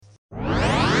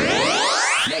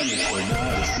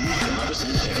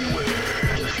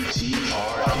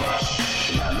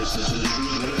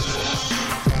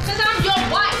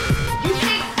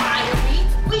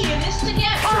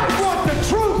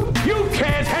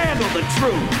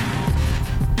through.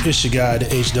 It's your guy,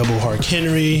 the H. Double Hark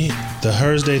Henry, the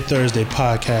Thursday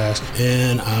podcast,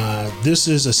 and this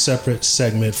is a separate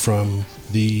segment from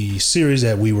the series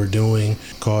that we were doing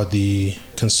called the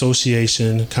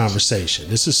Consociation Conversation.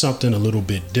 This is something a little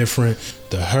bit different.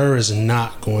 The Her is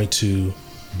not going to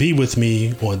be with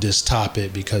me on this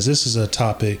topic because this is a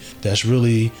topic that's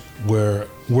really where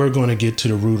we're going to get to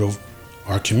the root of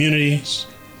our communities,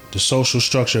 the social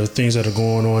structure of things that are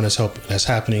going on that's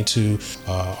happening to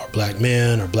our black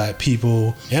men, our black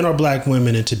people, and our black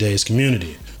women in today's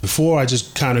community. Before I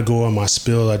just kind of go on my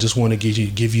spill, I just want to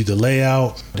give you the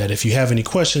layout that if you have any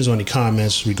questions or any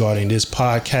comments regarding this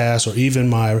podcast or even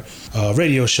my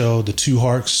radio show, the Two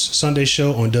Harks Sunday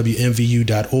Show on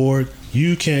WMVU.org,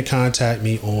 you can contact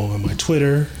me on my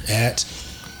Twitter at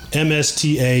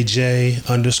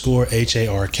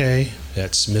MSTAJ_HARK.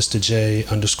 That's Mr.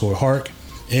 J_Hark.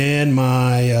 And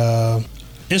my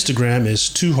Instagram is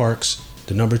 2harks,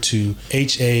 the number 2,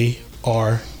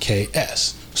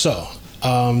 HARKS. So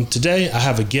today I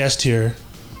have a guest here,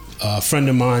 a friend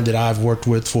of mine that I've worked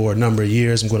with for a number of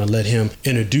years. I'm going to let him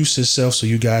introduce himself so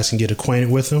you guys can get acquainted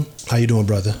with him. How you doing,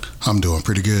 brother? I'm doing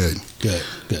pretty good. Good.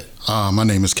 My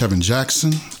name is Kevin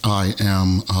Jackson. I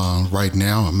am right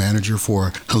now a manager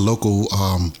for a local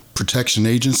protection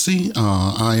agency.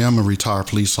 I am a retired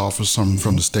police officer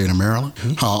from the state of Maryland.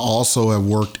 I also have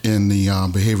worked in the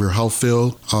behavioral health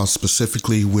field,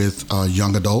 specifically with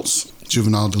young adults,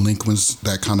 juvenile delinquents,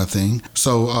 that kind of thing.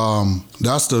 So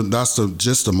that's the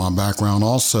gist of my background.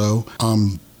 Also,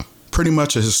 I'm pretty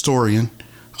much a historian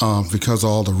because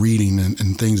of all the reading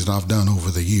and things that I've done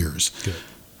over the years. Good.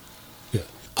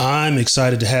 I'm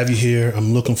excited to have you here.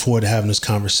 I'm looking forward to having this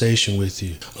conversation with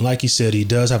you. Like you said, he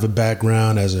does have a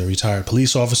background as a retired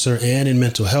police officer and in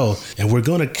mental health, and we're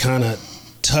going to kind of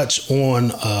touch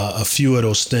on a few of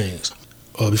those things.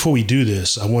 Before we do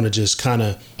this, I want to just kind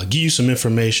of give you some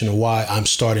information on why I'm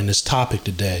starting this topic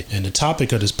today. And the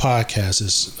topic of this podcast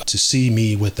is to see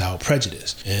me without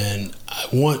prejudice. And I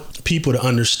want people to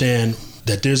understand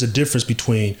that there's a difference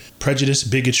between prejudice,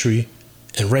 bigotry,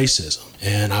 and racism.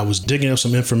 And I was digging up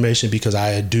some information because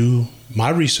I do my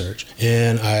research,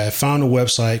 and I found a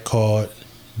website called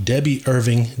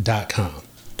DebbieIrving.com.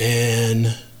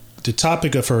 And the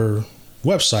topic of her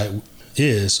website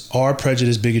is, are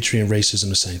prejudice, bigotry, and racism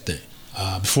the same thing?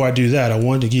 Before I do that, I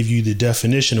wanted to give you the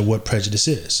definition of what prejudice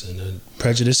is. And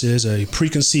prejudice is a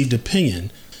preconceived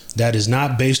opinion that is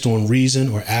not based on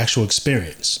reason or actual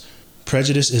experience.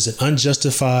 Prejudice is an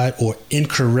unjustified or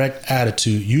incorrect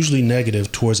attitude, usually negative,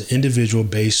 towards an individual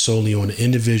based solely on the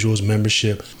individual's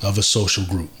membership of a social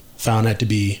group. Found that to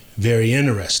be very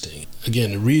interesting.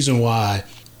 Again, the reason why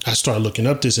I started looking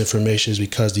up this information is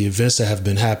because the events that have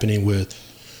been happening with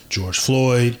George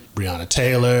Floyd, Breonna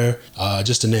Taylor,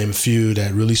 just to name a few,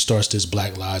 that really starts this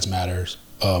Black Lives Matter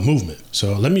movement.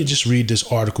 So let me just read this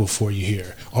article for you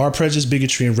here. Are prejudice,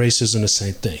 bigotry, and racism the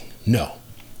same thing? No.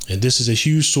 And this is a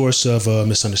huge source of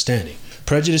misunderstanding.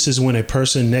 Prejudice is when a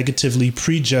person negatively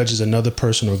prejudges another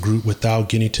person or group without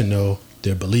getting to know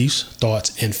their beliefs,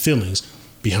 thoughts, and feelings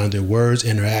behind their words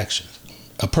and their actions.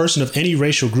 A person of any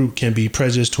racial group can be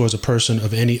prejudiced towards a person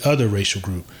of any other racial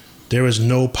group. There is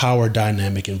no power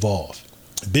dynamic involved.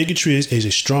 Bigotry is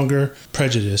a stronger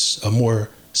prejudice, a more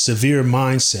severe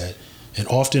mindset, and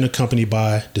often accompanied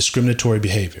by discriminatory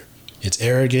behavior. It's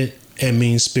arrogant and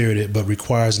mean-spirited, but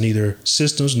requires neither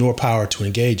systems nor power to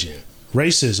engage in.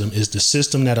 Racism is the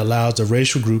system that allows the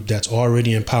racial group that's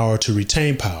already in power to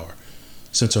retain power.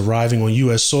 Since arriving on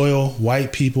U.S. soil,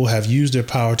 white people have used their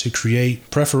power to create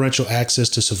preferential access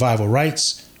to survival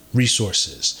rights,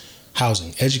 resources,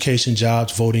 housing, education,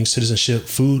 jobs, voting, citizenship,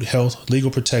 food, health,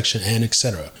 legal protection, and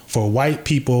etc. For white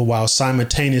people, while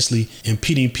simultaneously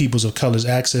impeding peoples of color's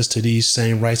access to these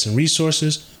same rights and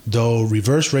resources, though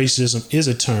reverse racism is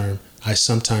a term I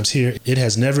sometimes hear, it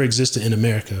has never existed in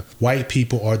America. White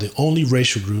people are the only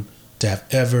racial group to have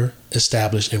ever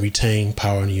established and retained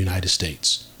power in the United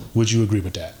States. Would you agree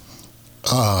with that?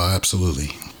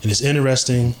 Absolutely. And it's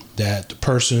interesting that the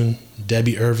person,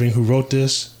 Debbie Irving, who wrote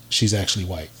this, she's actually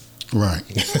white. Right.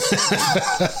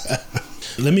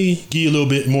 Let me give you a little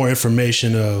bit more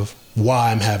information of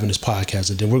why I'm having this podcast.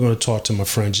 And then we're going to talk to my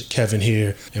friend Kevin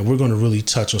here, and we're going to really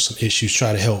touch on some issues,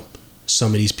 try to help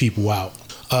some of these people out.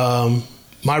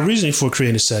 My reasoning for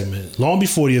creating this segment, long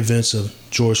before the events of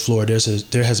George Floyd,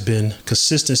 there has been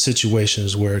consistent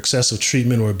situations where excessive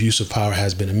treatment or abuse of power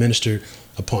has been administered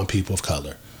upon people of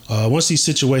color. Once these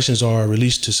situations are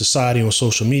released to society on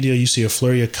social media, you see a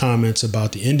flurry of comments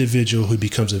about the individual who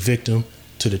becomes a victim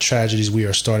to the tragedies we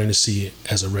are starting to see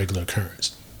as a regular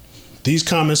occurrence. These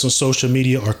comments on social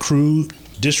media are crude,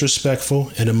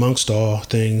 disrespectful, and amongst all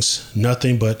things,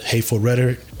 nothing but hateful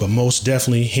rhetoric, but most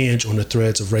definitely hinge on the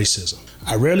threads of racism.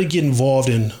 I rarely get involved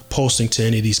in posting to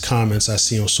any of these comments I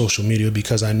see on social media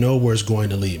because I know where it's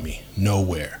going to lead me.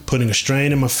 Nowhere. Putting a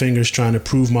strain in my fingers trying to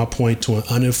prove my point to an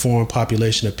uninformed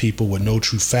population of people with no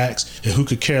true facts and who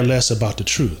could care less about the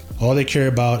truth. All they care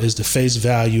about is the face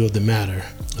value of the matter.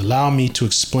 Allow me to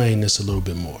explain this a little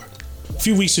bit more. A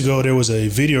few weeks ago, there was a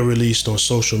video released on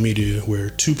social media where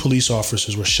 2 police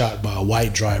officers were shot by a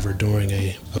white driver during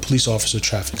a police officer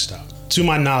traffic stop. To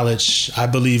my knowledge, I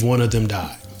believe one of them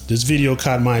died. This video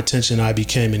caught my attention and I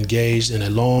became engaged in a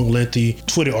long, lengthy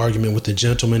Twitter argument with a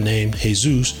gentleman named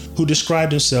Jesus who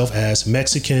described himself as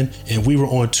Mexican, and we were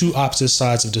on 2 opposite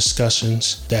sides of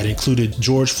discussions that included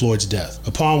George Floyd's death.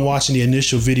 Upon watching the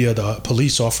initial video of the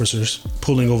police officers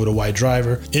pulling over the white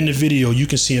driver, in the video you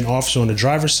can see an officer on the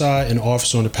driver's side and an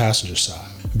officer on the passenger side.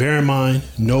 Bear in mind,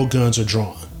 no guns are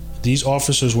drawn. These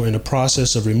officers were in the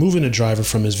process of removing the driver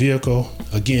from his vehicle.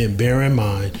 Again, bear in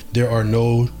mind, there are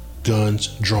no guns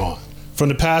drawn. From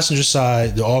the passenger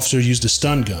side, the officer used a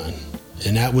stun gun,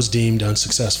 and that was deemed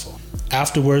unsuccessful.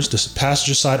 Afterwards, the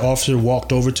passenger side officer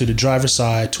walked over to the driver's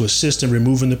side to assist in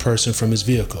removing the person from his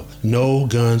vehicle. No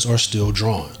guns are still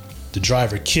drawn. The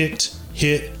driver kicked,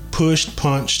 hit, pushed,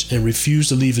 punched, and refused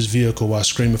to leave his vehicle while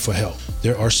screaming for help.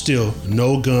 There are still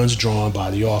no guns drawn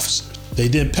by the officer. They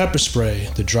then pepper spray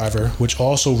the driver, which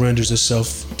also renders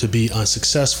itself to be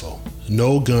unsuccessful.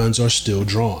 No guns are still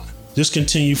drawn. This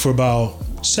continued for about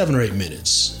 7 or 8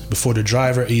 minutes before the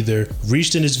driver either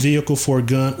reached in his vehicle for a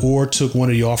gun or took one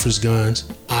of the officer's guns.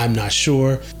 I'm not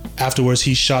sure. Afterwards,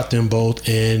 he shot them both,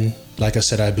 and like I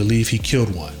said, I believe he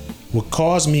killed one. What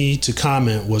caused me to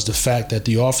comment was the fact that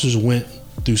the officers went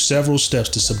through several steps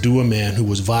to subdue a man who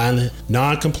was violent,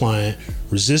 non-compliant,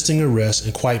 resisting arrest,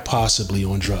 and quite possibly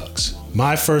on drugs.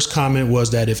 My first comment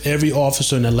was that if every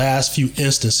officer in the last few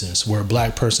instances where a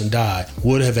black person died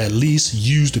would have at least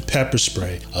used the pepper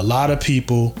spray, a lot of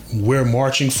people we're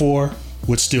marching for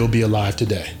would still be alive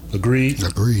today. Agreed?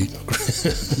 Agreed.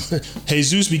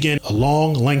 Jesus began a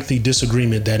long, lengthy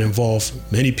disagreement that involved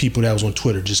many people that was on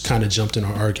Twitter just kind of jumped in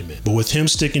our argument. But with him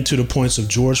sticking to the points of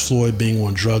George Floyd being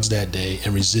on drugs that day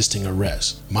and resisting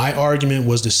arrest. My argument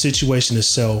was the situation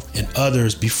itself and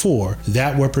others before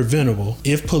that were preventable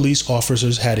if police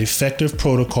officers had effective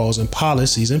protocols and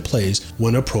policies in place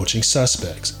when approaching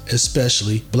suspects,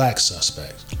 especially black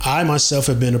suspects. I myself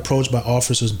have been approached by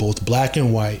officers both black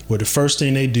and white where the first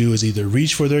thing they do is either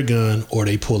reach for their gun or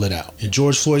they pull it out. In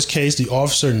George Floyd's case, the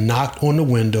officer knocked on the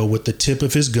window with the tip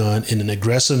of his gun in an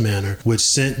aggressive manner, which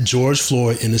sent George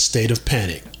Floyd in a state of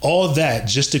panic. All that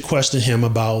just to question him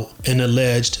about an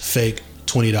alleged fake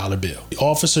 $20 bill. The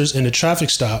officers in the traffic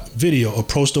stop video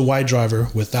approached the white driver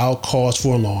without cause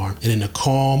for alarm and in a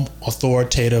calm,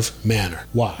 authoritative manner.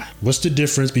 Why? What's the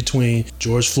difference between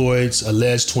George Floyd's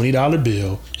alleged $20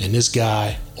 bill and this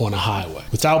guy on a highway?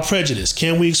 Without prejudice,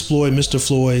 can we exploit Mr.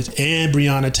 Floyd's and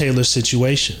Breonna Taylor's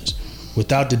situations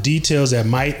without the details that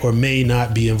might or may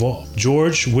not be involved?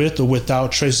 George, with or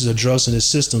without traces of drugs in his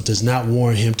system, does not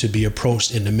warrant him to be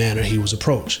approached in the manner he was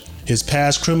approached. His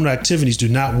past criminal activities do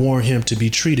not warrant him to be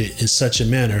treated in such a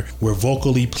manner where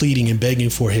vocally pleading and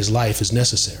begging for his life is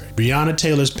necessary. Breonna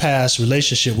Taylor's past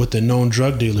relationship with a known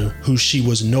drug dealer who she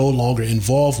was no longer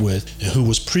involved with and who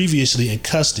was previously in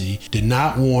custody did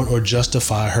not warrant or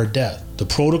justify her death. The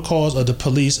protocols of the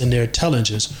police and their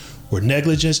intelligence were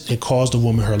negligent and caused the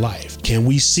woman her life. Can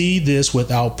we see this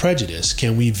without prejudice?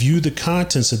 Can we view the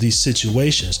contents of these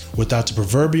situations without the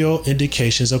proverbial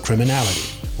indications of criminality?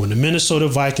 When the Minnesota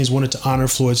Vikings wanted to honor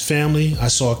Floyd's family, I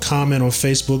saw a comment on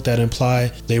Facebook that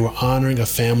implied they were honoring a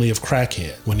family of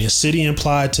crackhead. When the city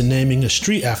implied to naming a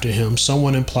street after him,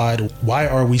 someone implied, why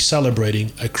are we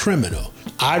celebrating a criminal?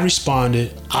 I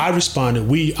responded,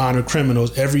 we honor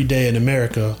criminals every day in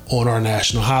America on our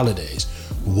national holidays.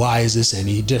 Why is this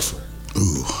any different?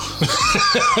 Ooh.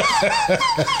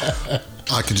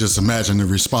 I could just imagine the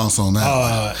response on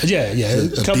that. Yeah.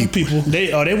 A couple people,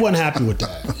 they wasn't happy with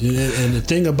that. And the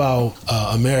thing about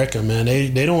America, man,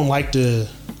 they don't like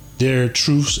their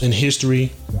truths and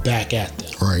history back at them.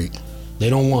 Right.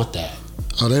 They don't want that.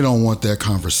 Oh, they don't want that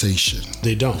conversation.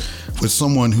 They don't. With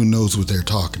someone who knows what they're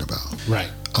talking about.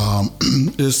 Right.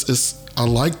 I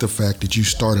like the fact that you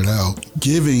started out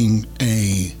giving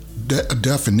a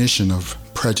definition of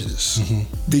prejudice.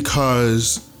 Mm-hmm.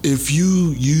 Because if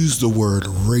you use the word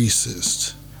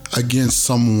racist against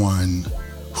someone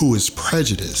who is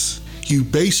prejudiced, you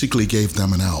basically gave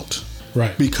them an out.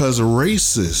 Right. Because a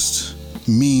racist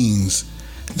means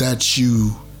that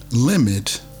you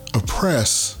limit,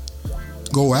 oppress,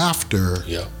 go after,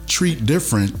 treat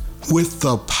different with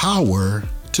the power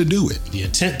to do it. The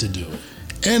intent to do it.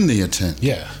 And the intent.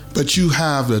 Yeah. But you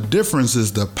have the difference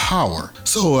is the power.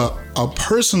 So a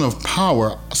person of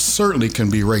power certainly can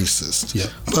be racist. Yeah.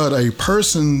 But a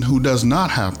person who does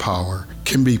not have power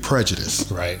can be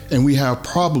prejudiced. Right. And we have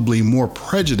probably more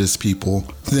prejudiced people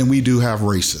than we do have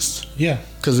racists. Yeah.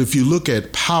 Because if you look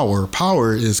at power,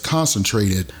 power is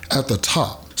concentrated at the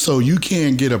top. So you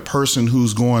can't get a person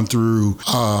who's going through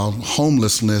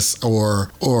homelessness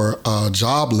or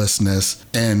joblessness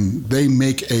and they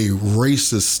make a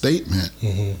racist statement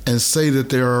and say that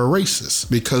they're a racist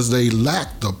because they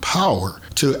lack the power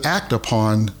to act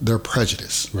upon their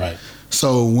prejudice. Right.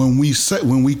 So when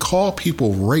we call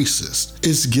people racist,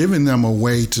 it's giving them a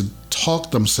way to talk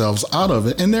themselves out of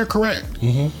it, and they're correct.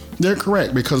 They're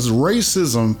correct because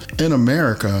racism in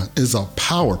America is a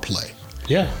power play.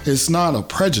 Yeah. It's not a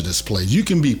prejudice play. You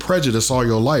can be prejudiced all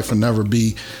your life and never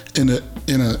be in a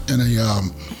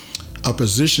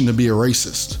position to be a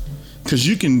racist. Because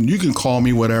you can call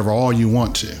me whatever all you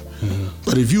want to.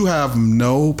 But if you have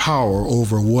no power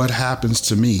over what happens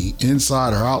to me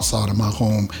inside or outside of my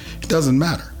home, it doesn't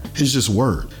matter. It's just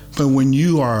word. But when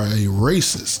you are a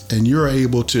racist and you're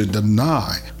able to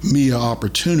deny me an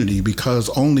opportunity because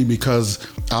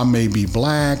I may be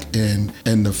black and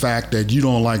the fact that you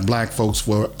don't like black folks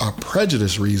for a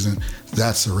prejudice reason,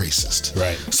 that's a racist.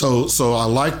 Right. So I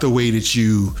like the way that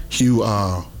you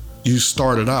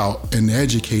started out in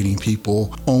educating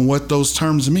people on what those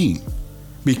terms mean.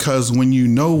 Because when you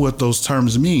know what those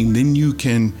terms mean, then you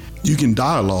can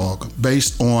dialogue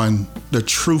based on the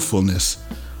truthfulness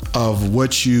of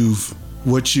what you've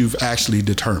actually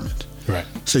determined. Right.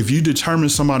 So if you determine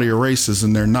somebody a racist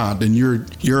and they're not, then your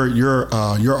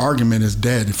argument is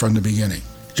dead from the beginning.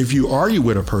 If you argue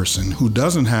with a person who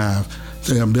doesn't have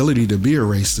the ability to be a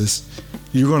racist,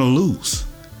 you're going to lose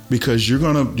because you're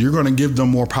going to give them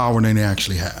more power than they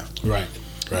actually have. Right.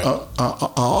 Right.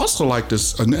 I also like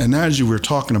this, and as you were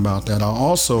talking about that, I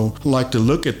also like to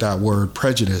look at that word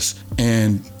prejudice,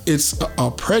 and it's a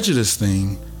prejudice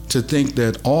thing to think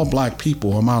that all black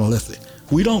people are monolithic.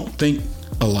 We don't think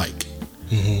alike.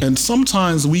 And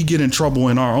sometimes we get in trouble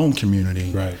in our own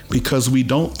community because we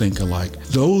don't think alike.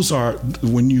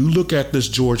 When you look at this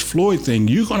George Floyd thing,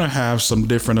 you're going to have some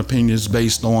different opinions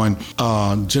based on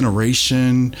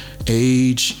generation,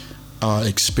 age,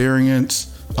 experience,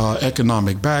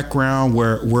 economic background,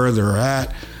 where they're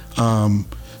at.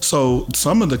 So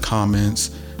some of the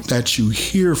comments that you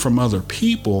hear from other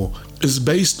people is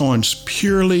based on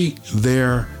purely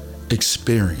their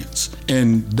experience.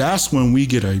 And that's when we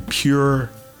get a pure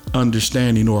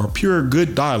understanding or a pure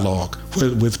good dialogue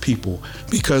with people,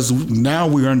 because now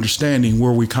we're understanding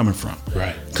where we're coming from.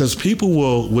 Right. Because people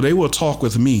will talk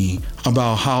with me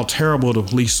about how terrible the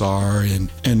police are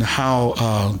and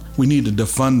how we need to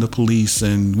defund the police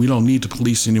and we don't need the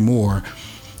police anymore.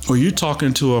 Or you're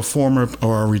talking to a former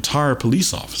or a retired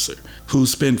police officer who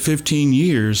spent 15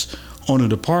 years on a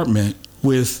department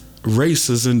with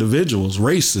racist individuals.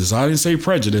 Racist. I didn't say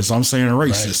prejudice. I'm saying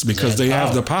racist because they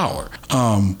have the power.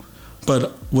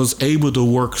 But was able to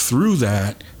work through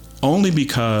that only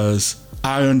because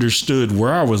I understood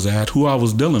where I was at, who I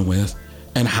was dealing with,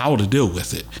 and how to deal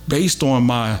with it based on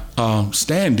my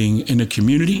standing in the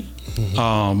community,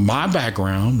 my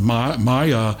background,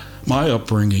 my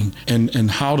upbringing, and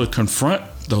how to confront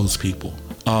those people.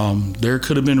 There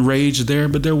could have been rage there,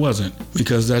 but there wasn't,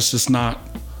 because that's not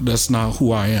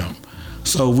who I am.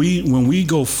 So when we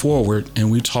go forward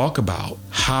and we talk about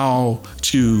how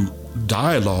to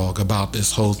dialogue about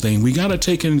this whole thing, we got to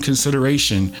take in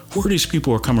consideration where these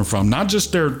people are coming from, not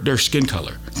just their skin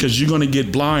color, because you're going to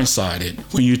get blindsided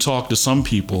when you talk to some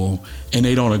people and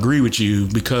they don't agree with you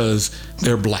because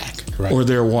they're black or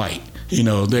they're white. You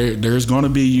know, there's going to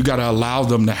be, you got to allow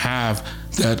them to have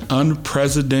that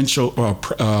unpresidential or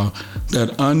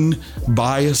that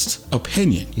unbiased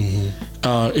opinion,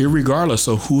 irregardless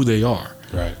of who they are.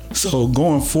 Right. So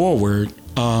going forward,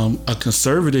 a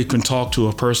conservative can talk to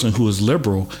a person who is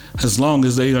liberal as long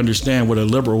as they understand what a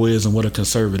liberal is and what a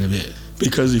conservative is.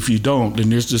 Because if you don't, then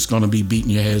there's just going to be beating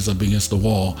your heads up against the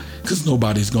wall, because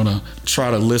nobody's going to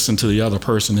try to listen to the other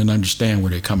person and understand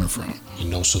where they're coming from. And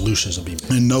no solutions will be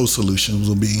made. And no solutions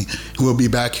will be. We'll be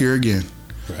back here again.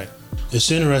 Right.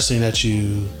 It's interesting that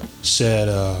you said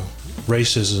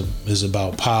racism is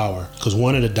about power, because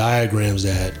one of the diagrams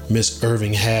that Miss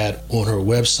Irving had on her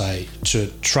website to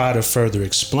try to further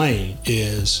explain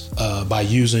is by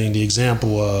using the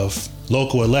example of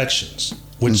local elections,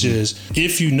 which is,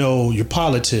 if you know your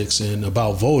politics and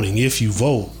about voting, if you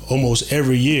vote, almost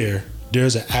every year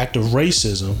there's an act of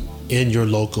racism in your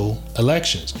local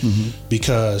elections.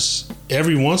 Because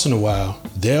every once in a while,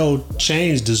 they'll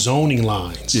change the zoning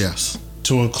lines. Yes.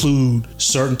 To include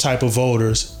certain type of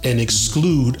voters and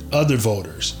exclude other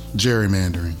voters.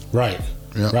 Gerrymandering. Right.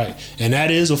 Yep. Right. And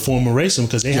that is a form of racism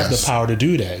because they have the power to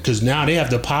do that. Because now they have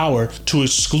the power to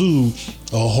exclude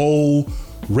a whole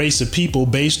race of people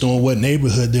based on what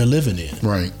neighborhood they're living in.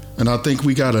 Right. And I think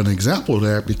we got an example of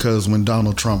that because when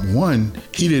Donald Trump won,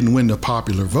 he didn't win the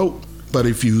popular vote. But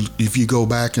if you go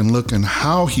back and look at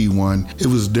how he won, it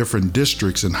was different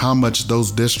districts and how much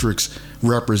those districts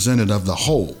represented of the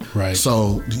whole. Right.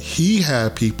 So he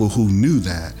had people who knew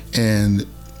that, and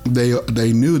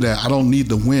they knew that I don't need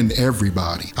to win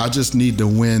everybody. I just need to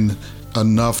win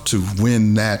enough to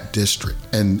win that district.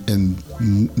 And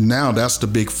now that's the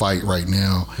big fight right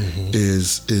now,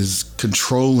 is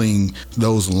controlling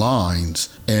those lines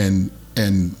and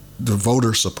the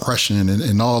voter suppression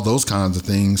and all those kinds of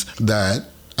things that,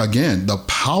 again, the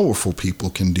powerful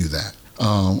people can do that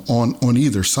on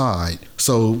either side.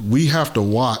 So we have to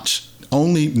watch.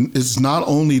 It's not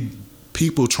only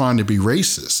people trying to be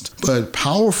racist, but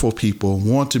powerful people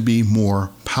want to be more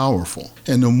powerful.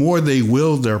 And the more they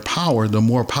wield their power, the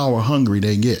more power hungry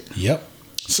they get. Yep.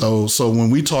 So when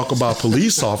we talk about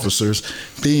police officers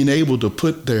being able to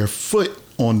put their foot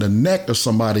on the neck of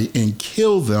somebody and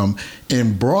kill them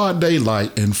in broad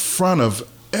daylight in front of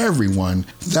everyone,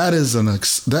 that is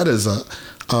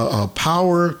a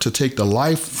power to take the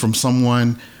life from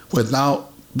someone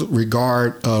without the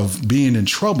regard of being in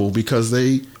trouble because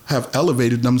they have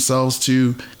elevated themselves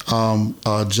to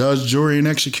judge, jury, and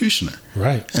executioner.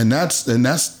 Right. And that's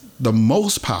the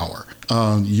most power.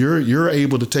 You're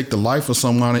able to take the life of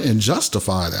someone and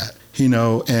justify that.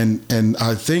 And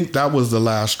I think that was the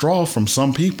last straw from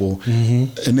some people.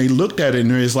 And they looked at it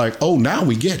and it's like, oh, now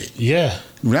we get it. Yeah.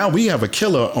 Now we have a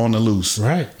killer on the loose.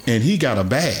 Right. And he got a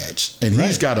badge and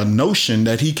he's got a notion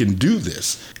that he can do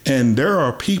this. And there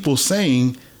are people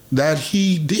saying that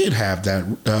he did have that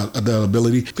the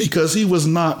ability because he was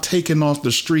not taken off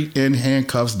the street in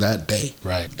handcuffs that day.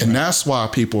 Right. And that's why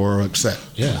people are upset.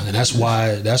 Yeah, and that's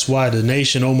why the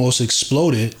nation almost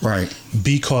exploded. Right.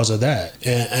 Because of that.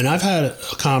 And I've had a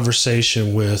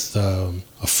conversation with a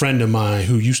friend of mine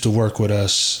who used to work with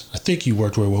us. I think he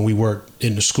worked with when we worked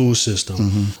in the school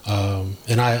system.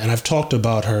 And I've talked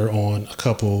about her on a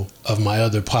couple of my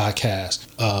other podcasts.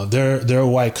 They're a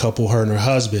white couple, her and her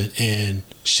husband, and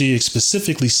she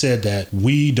specifically said that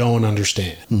we don't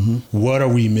understand. What are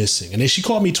we missing? And then she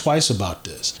called me twice about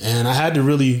this. And I had to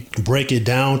really break it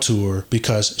down to her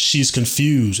because she's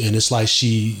confused. And it's like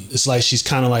she's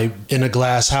kind of like in a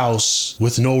glass house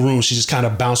with no room. She's just kind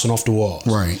of bouncing off the walls.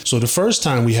 Right. So the first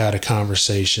time we had a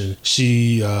conversation,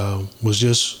 she was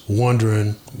just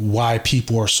wondering why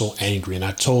people are so angry. And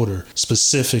I told her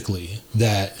specifically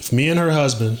that if me and her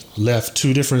husband left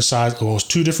two different sides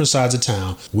of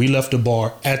town, we left the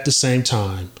bar at the same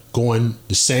time, going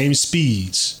the same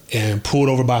speeds, and pulled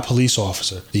over by a police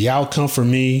officer, the outcome for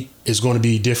me is going to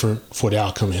be different for the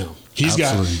outcome of him. He's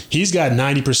got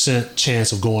 90%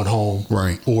 chance of going home,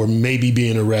 right, or maybe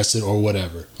being arrested or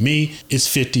whatever. Me, it's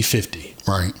 50-50.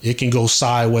 Right. It can go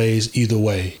sideways either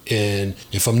way. And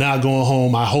if I'm not going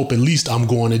home, I hope at least I'm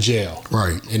going to jail.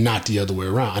 Right. And not the other way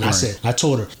around. And right. I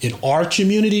told her, in our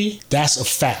community, that's a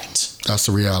fact. That's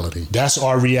the reality. That's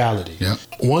our reality. Yep.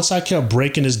 Once I kept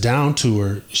breaking this down to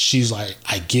her, she's like,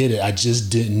 I get it. I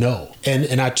just didn't know.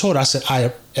 And I told her, I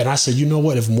said, you know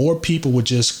what? If more people would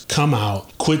just come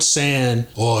out, quit saying,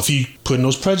 oh, if he putting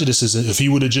those prejudices in, if he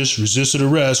would have just resisted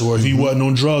arrest, or if he wasn't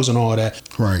on drugs and all that.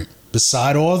 Right.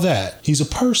 Beside all that, he's a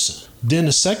person. Then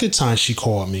the second time she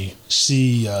called me,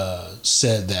 she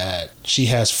said that she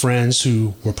has friends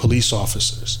who were police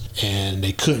officers and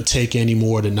they couldn't take any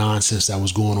more of the nonsense that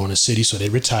was going on in the city, so they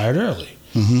retired early.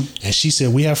 And she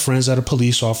said, we have friends that are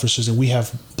police officers and we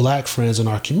have black friends in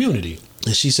our community.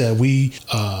 And she said, we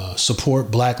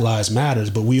support Black Lives Matters,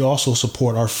 but we also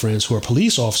support our friends who are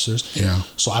police officers. Yeah.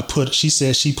 So she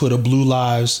said she put a Blue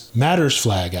Lives Matters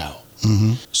flag out.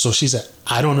 So she said,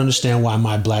 I don't understand why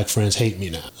my black friends hate me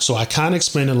now. So I kind of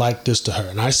explained it like this to her.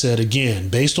 And I said, again,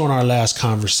 based on our last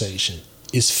conversation,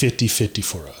 it's 50-50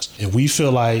 for us. And we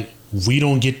feel like we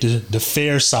don't get the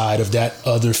fair side of that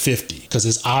other 50 because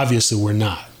it's obviously we're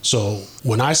not. So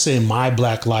when I say my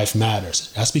black life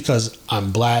matters, that's because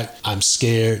I'm black, I'm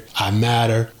scared, I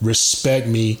matter, respect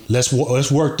me, let's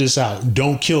work this out,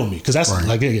 don't kill me. Because that's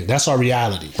like, again, that's our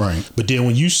reality. Right. But then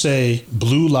when you say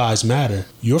blue lives matter,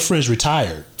 your friend's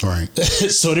retired. Right.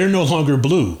 So they're no longer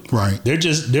blue. Right.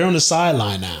 They're on the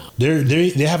sideline now.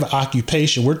 They have an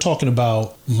occupation. We're talking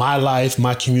about my life,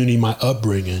 my community, my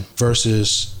upbringing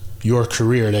versus your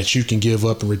career that you can give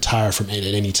up and retire from it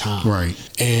at any time. Right.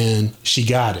 And she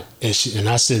got it. And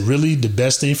I said, really, the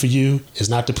best thing for you is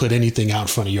not to put anything out in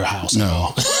front of your house at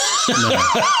all. No.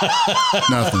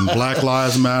 Nothing. Black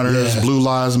Lives Matters, Blue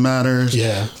Lives Matters.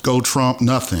 Yeah. Go Trump,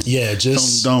 nothing. Yeah,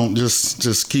 just don't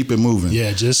just keep it moving.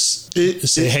 Yeah, just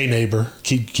say, hey neighbor,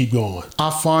 keep going. I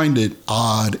find it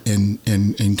odd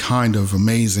and kind of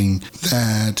amazing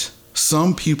that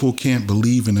some people can't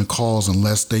believe in a cause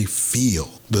unless they feel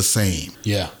the same.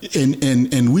 Yeah.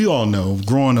 And we all know,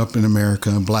 growing up in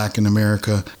America, black in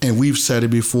America, and we've said it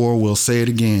before, we'll say it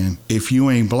again. If you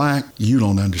ain't black, you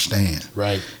don't understand.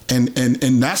 Right. And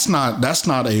that's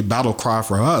not a battle cry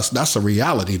for us. That's a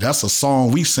reality. That's a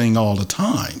song we sing all the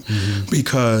time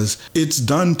because it's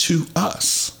done to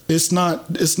us. It's not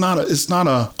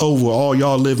a well,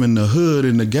 y'all live in the hood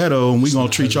in the ghetto and we gonna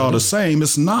treat y'all the same.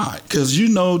 It's not, because you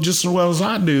know just as well as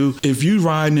I do, if you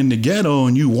riding in the ghetto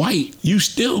and you white, you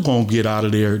still gonna get out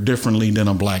of there differently than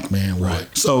a black man would.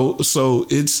 Right. So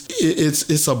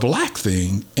it's a black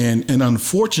thing, and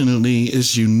unfortunately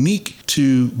it's unique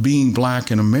to being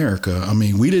black in America. I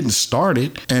mean, we didn't start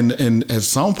it, and at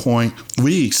some point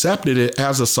we accepted it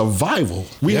as a survival.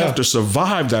 We have to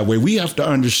survive that way. We have to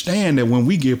understand that when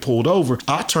we get pulled over,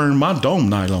 I turn my dome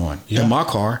light on in my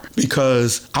car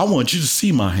because I want you to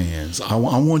see my hands. I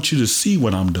want you to see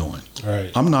what I'm doing.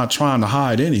 Right. I'm not trying to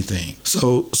hide anything.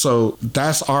 So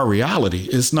that's our reality.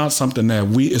 It's not something that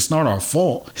it's not our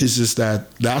fault. It's just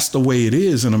that that's the way it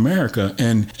is in America.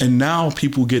 And now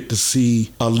people get to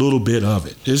see a little bit of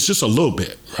it. It's just a little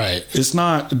bit. Right. It's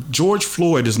not, George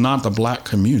Floyd is not the black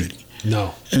community.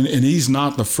 No. And he's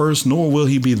not the first, nor will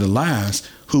he be the last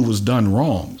who was done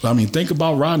wrong. I mean, think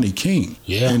about Rodney King.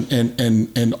 Yeah.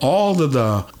 And all of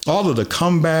the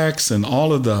comebacks and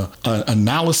all of the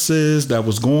analysis that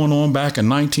was going on back in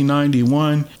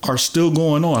 1991 are still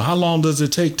going on. How long does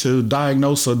it take to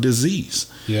diagnose a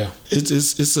disease? Yeah.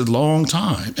 It's a long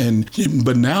time.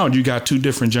 But now you got two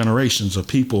different generations of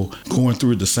people going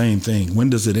through the same thing. When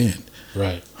does it end?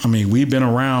 Right. I mean, we've been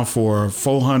around for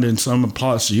 400 and some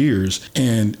plus years,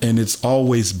 and it's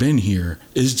always been here.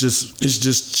 It's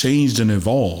just changed and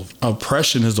evolved.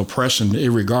 Oppression is oppression,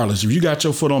 irregardless. If you got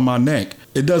your foot on my neck,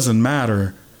 it doesn't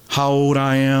matter how old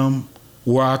I am,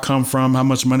 where I come from, how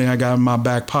much money I got in my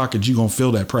back pocket. You're gonna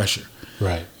feel that pressure.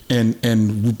 Right.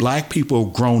 And black people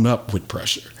have grown up with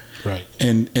pressure. Right.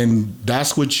 And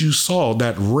that's what you saw,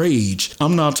 that rage.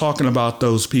 I'm not talking about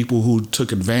those people who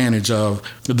took advantage of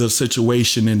the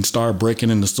situation and started breaking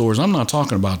into stores. I'm not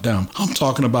talking about them. I'm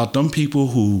talking about them people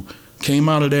who came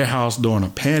out of their house during a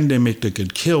pandemic that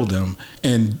could kill them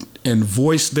and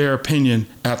voiced their opinion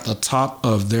at the top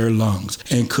of their lungs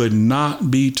and could not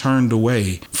be turned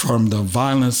away from the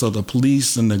violence of the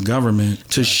police and the government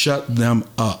to shut them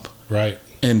up. Right.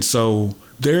 And so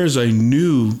there's a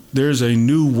new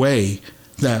way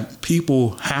that people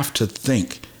have to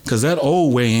think, because that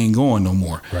old way ain't going no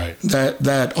more. Right.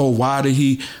 Why did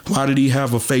he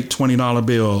have a fake $20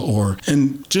 bill?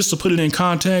 And just to put it in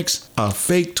context, a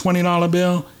fake $20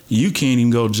 bill, you can't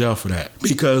even go to jail for that,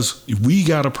 because we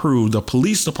got to prove, the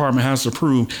police department has to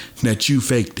prove that you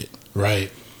faked it.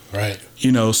 Right. Right.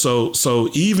 You know, so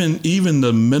even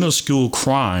the minuscule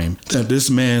crime that this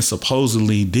man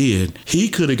supposedly did, he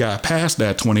could have got past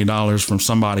that $20 from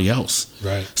somebody else.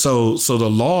 Right. So the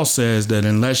law says that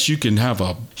unless you can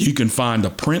find the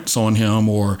prints on him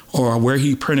or where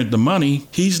he printed the money,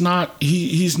 he's not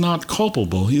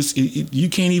culpable. You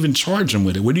can't even charge him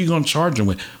with it. What are you going to charge him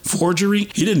with? Forgery?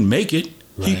 He didn't make it.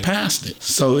 Right. He passed it.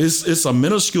 So it's a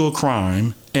minuscule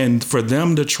crime. And for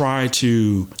them to try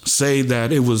to say that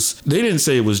they didn't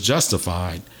say it was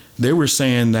justified. They were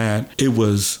saying that it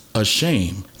was a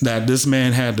shame that this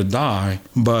man had to die.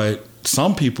 But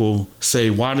some people say,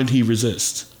 why did he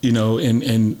resist? You know,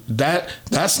 and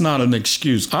that's not an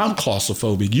excuse. I'm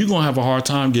claustrophobic. You're gonna have a hard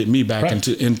time getting me back in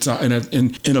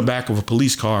the back of a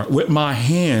police car with my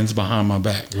hands behind my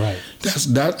back. Right.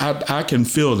 I can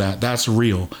feel that. That's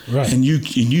real. Right. And you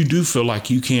do feel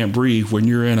like you can't breathe when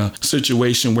you're in a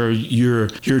situation where you're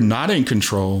not in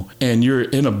control and you're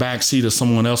in a back seat of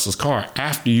someone else's car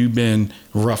after you've been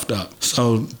roughed up.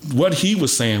 So what he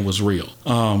was saying was real.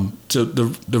 To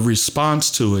the response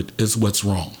to it is what's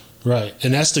wrong. Right.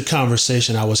 And that's the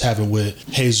conversation I was having with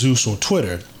Jesus on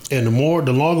Twitter. And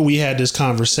the longer we had this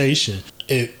conversation,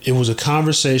 it was a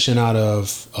conversation out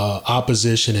of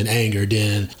opposition and anger.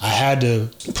 Then I had to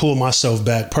pull myself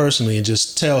back personally and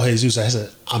just tell Jesus, I said,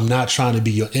 I'm not trying to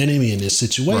be your enemy in this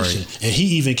situation. Right. And he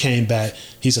even came back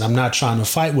He said, I'm not trying to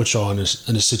fight with y'all in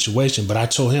this situation, but I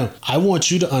told him, I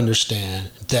want you to understand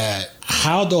that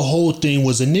how the whole thing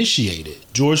was initiated.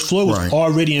 George Floyd was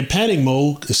already in panic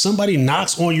mode. If somebody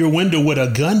knocks on your window with a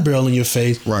gun barrel in your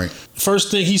face,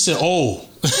 first thing he said,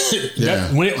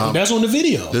 that's on the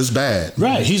video. It's bad.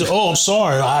 Right. He said, I'm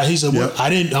sorry. He said, well,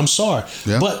 I'm sorry.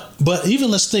 Yep. But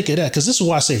even let's think of that, because this is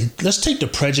why I say, let's take the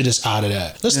prejudice out of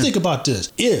that. Let's think about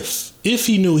this. If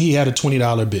he knew he had a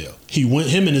 $20 bill,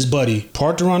 him and his buddy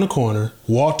parked around the corner,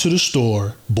 walked to the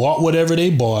store, bought whatever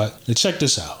they bought, and check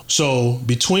this out. So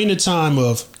between the time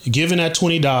of giving that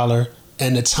 $20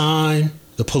 and the time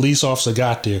the police officer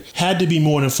got there, had to be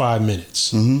more than 5 minutes.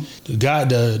 The guy,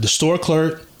 the store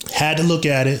clerk, had to look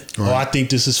at it. I think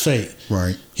this is fake.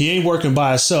 He ain't working by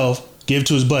himself. Give it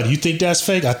to his buddy. You think that's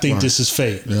fake? I think this is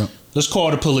fake. Let's call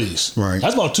the police.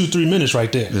 That's about 2-3 minutes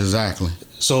right there. Exactly.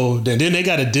 So then they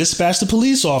got to dispatch the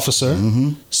police officer,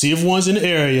 see if one's in the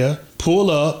area, pull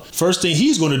up. First thing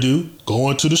he's going to do, go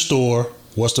into the store.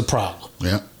 What's the problem?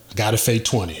 Got a fake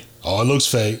 20. Oh, it looks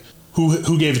fake.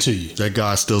 Who gave it to you? That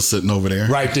guy's still sitting over there.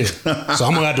 Right there. So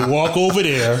I'm going to have to walk over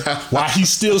there while he's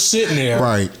still sitting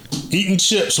there. Eating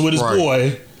chips with his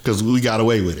boy. Because we got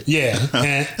away with it. Yeah.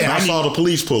 And I saw the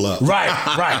police pull up. Right.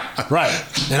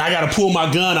 And I got to pull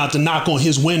my gun out to knock on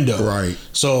his window.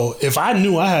 So if I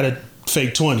knew I had a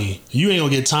fake 20, you ain't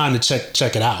gonna get time to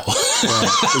check it out.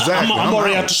 Exactly. I'm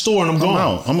already at the store and I'm going.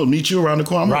 I'm gonna meet you around the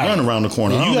corner. I'm gonna run around the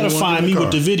corner. Yeah, you gotta find me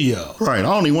with the video. I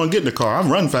don't even want to get in the car. I'm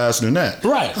running faster than that.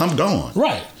 I'm going.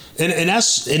 And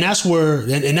that's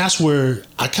where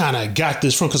I kind of got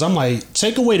this from, because I'm like,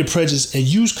 take away the prejudice and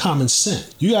use common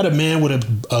sense. You got a man with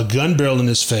a gun barrel in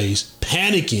his face,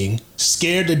 panicking,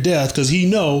 scared to death because he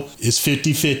know it's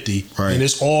 50-50 and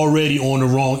it's already on the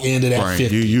wrong end of that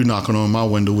 50. You knocking on my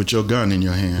window with your gun in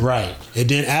your hand. And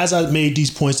then as I made these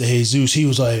points to Jesus, he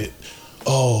was like,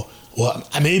 well,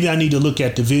 maybe I need to look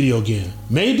at the video again.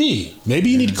 Maybe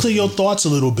you need to clear your thoughts a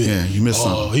little bit. Yeah, you missed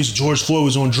something. George Floyd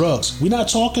was on drugs. We're not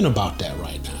talking about that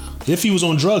right now. If he was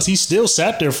on drugs, he still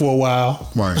sat there for a while.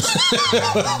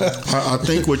 I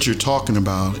think what you're talking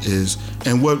about is,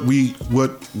 and what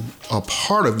a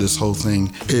part of this whole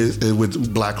thing is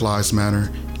with Black Lives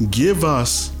Matter, give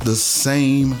us the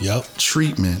same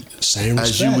treatment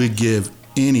as you would give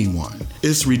anyone.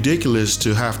 It's ridiculous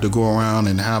to have to go around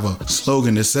and have a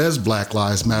slogan that says Black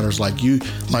Lives Matters, like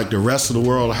the rest of the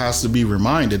world has to be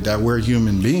reminded that we're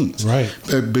human beings.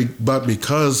 But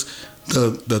because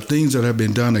the things that have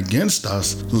been done against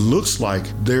us looks like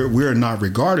we're not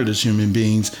regarded as human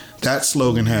beings, that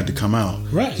slogan had to come out.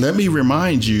 Let me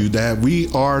remind you that we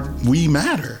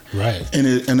matter.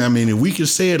 And I mean, we can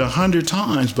say it 100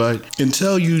 times, but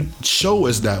until you show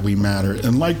us that we matter,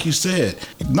 and like you said,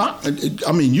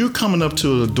 you're coming up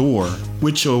to a door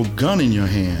with your gun in your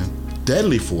hand,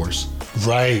 deadly force.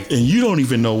 And you don't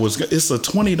even know it's a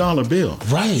 $20 bill.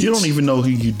 You don't even know who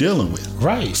you're dealing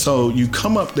with. So you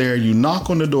come up there, you knock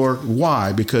on the door.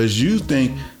 Why? Because you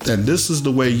think that this is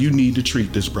the way you need to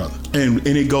treat this brother. And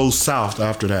it goes south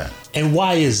after that. And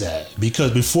why is that?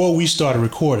 Because before we started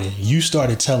recording, you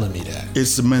started telling me that.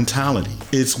 It's the mentality.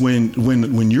 It's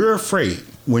when you're afraid,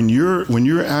 when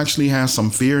you're actually have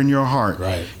some fear in your heart,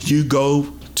 you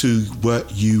go to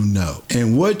what you know.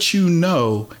 And what you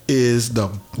know is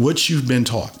what you've been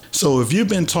taught. So if you've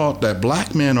been taught that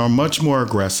black men are much more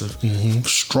aggressive,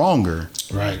 stronger,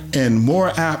 and more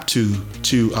apt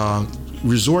to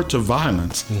resort to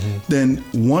violence, then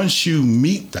once you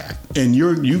meet that and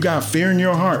you got fear in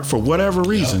your heart for whatever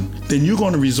reason, then you're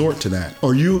going to resort to that.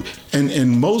 Or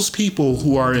and most people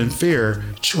who are in fear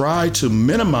try to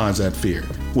minimize that fear.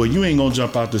 Well, you ain't gonna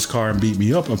jump out this car and beat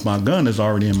me up if my gun is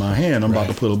already in my hand. I'm about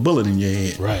to put a bullet in your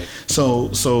head. So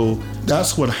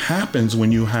that's what happens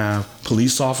when you have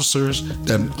police officers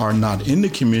that are not in the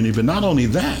community, but not only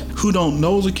that, who don't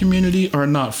know the community, are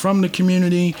not from the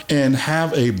community, and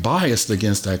have a bias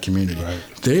against that community.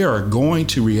 They are going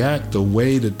to react the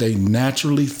way that they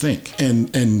naturally think.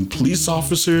 And police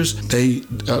officers, they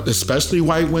especially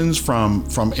white ones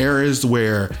from areas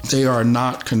where they are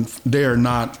not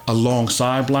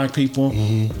alongside black people,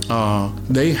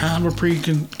 they have a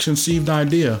preconceived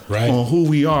idea on who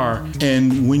we are.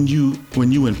 And when you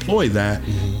employ that,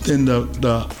 then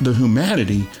the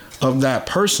humanity of that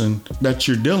person that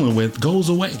you're dealing with goes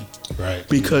away.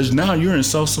 Because now you're in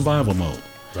self-survival mode.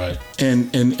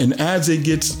 And as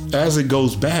it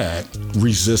goes bad,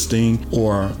 resisting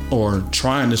or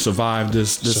trying to survive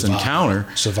this encounter,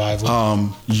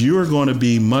 you're going to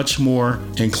be much more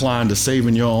inclined to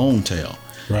saving your own tail.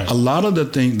 Right. A lot of the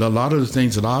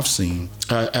things that I've seen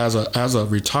as a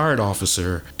retired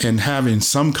officer and having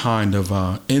some kind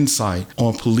of insight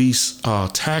on police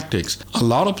tactics, a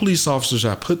lot of police officers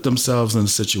have put themselves in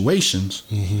situations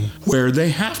where they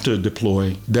have to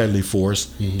deploy deadly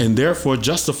force and therefore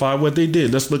justify what they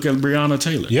did. Let's look at Breonna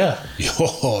Taylor. Yeah.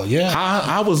 Oh, yeah.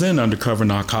 I was in undercover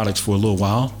narcotics for a little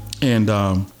while, and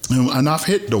I've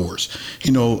hit doors.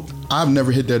 I've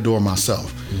never hit that door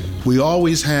myself. We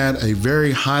always had a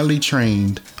very highly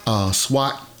trained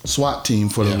SWAT team,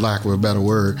 for the lack of a better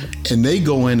word, and they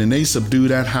go in and they subdue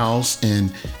that house,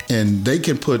 and they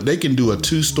can do a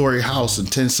 2-story house in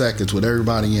 10 seconds with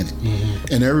everybody in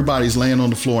it, and everybody's laying on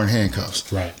the floor in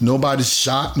handcuffs. Right. Nobody's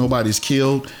shot, nobody's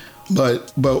killed.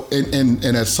 But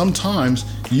at sometimes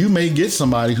you may get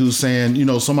somebody who's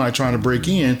saying, somebody trying to break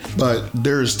in, but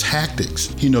there's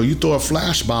tactics. You throw a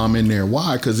flash bomb in there.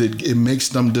 Why? Because it makes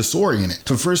them disoriented.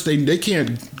 So first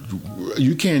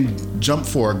you can't jump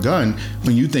for a gun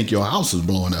when you think your house is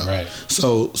blowing up. Right.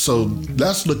 So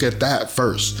let's look at that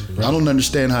first. Right. I don't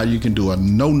understand how you can do a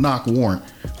no-knock warrant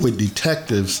with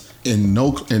detectives in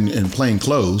plain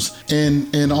clothes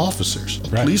and officers.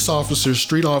 Right. Police officers,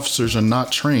 street officers are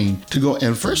not trained to go.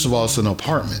 And first of all, it's an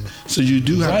apartment, so you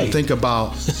do have to think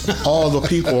about all the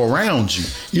people around you.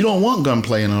 You don't want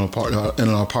gunplay in an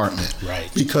apartment, right?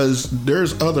 Because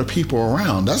there's other people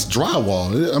around. That's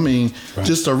drywall. I mean,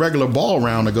 just a regular ball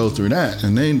round to go through that,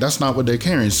 and then that's not what they're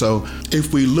carrying. So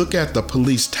if we look at the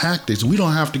police tactics, we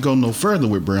don't have to go no further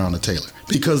with Breonna Taylor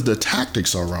because the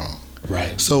tactics are wrong.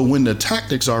 Right. So when the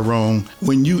tactics are wrong,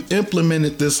 when you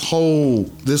implemented this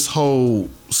whole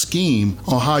scheme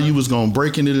on how you was going to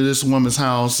break into this woman's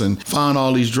house and find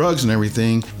all these drugs and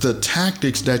everything, the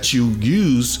tactics that you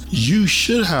used, you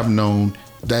should have known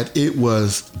that it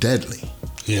was deadly.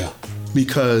 Yeah.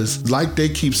 Because like they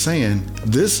keep saying,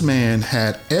 this man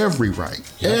had every right,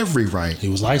 he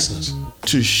was licensed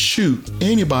to shoot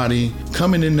anybody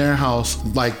coming in their house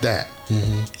like that.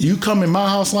 You come in my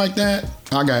house like that,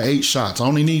 I got 8 shots. I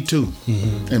only need 2,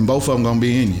 and both of them gonna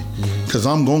be in you, because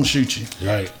I'm gonna shoot you.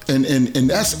 Right. And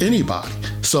that's anybody.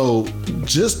 So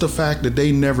just the fact that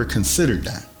they never considered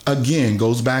that, again,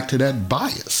 goes back to that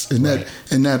bias and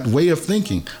that way of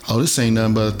thinking. Oh, this ain't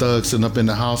nothing but a thug sitting up in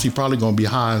the house. He probably gonna be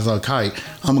high as a kite.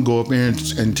 I'm gonna go up there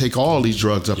and take all these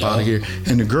drugs up out of here.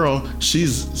 And the girl,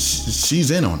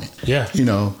 she's in on it. Yeah.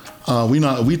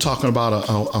 We talking about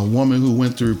a woman who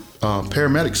went through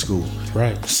paramedic school.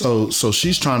 Right. So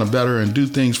she's trying to better and do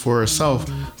things for herself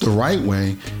the right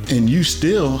way, and you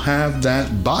still have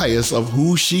that bias of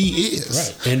who she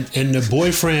is. Right. And the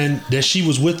boyfriend that she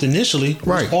was with initially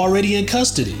was already in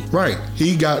custody. Right.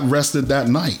 He got arrested that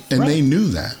night, and they knew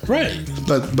that. Right.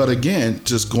 But again,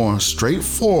 just going straight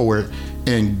forward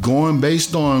and going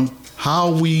based on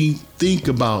how we think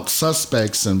about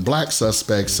suspects and black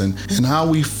suspects and how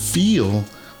we feel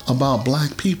about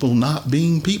black people not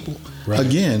being people. Right.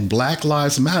 Again, Black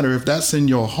Lives Matter. If that's in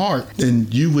your heart, then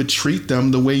you would treat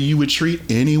them the way you would treat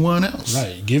anyone else.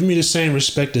 Right. Give me the same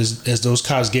respect as those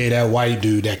cops gave that white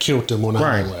dude that killed them on the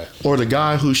highway. Or the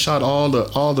guy who shot all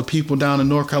the people down in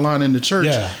North Carolina in the church.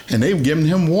 Yeah. And they were giving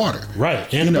him water.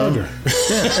 Right. And a burger.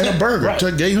 And a burger.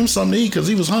 Right. Gave him something to eat because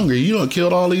he was hungry.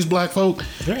 Killed all these black folk.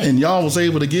 Right. And y'all was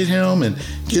able to get him.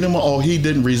 Oh, he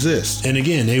didn't resist. And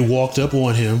again, they walked up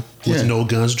on him with no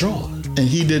guns drawn. And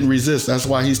he didn't resist. That's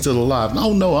why he's still alive.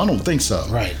 No, I don't think so.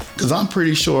 Right. Because I'm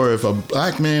pretty sure if a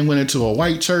black man went into a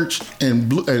white church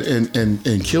and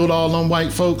killed all them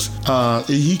white folks,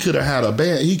 he could have had a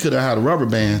band. He could have had a rubber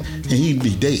band, and he'd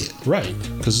be dead. Right.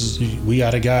 Because we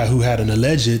got a guy who had an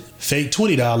alleged fake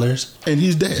 $20, and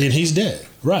he's dead.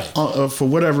 Right. For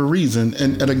whatever reason.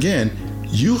 And again,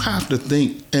 you have to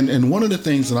think. And one of the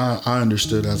things that I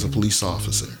understood as a police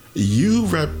officer, you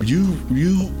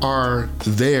are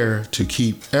there to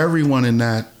keep everyone in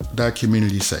that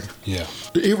community safe. Yeah.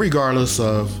 Irregardless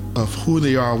of who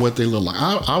they are, what they look like.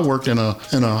 I worked in a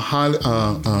highly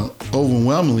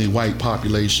overwhelmingly white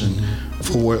population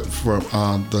for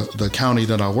the county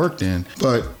that I worked in.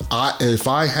 But if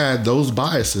I had those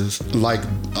biases, like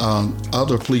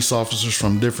other police officers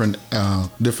from different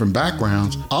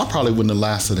backgrounds, I probably wouldn't have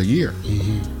lasted a year.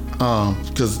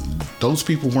 Because those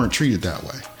people weren't treated that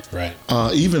way. Right.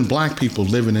 Even black people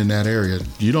living in that area,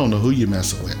 you don't know who you're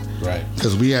messing with. Right.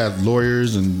 Because we had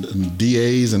lawyers and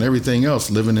DAs and everything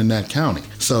else living in that county.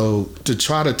 So to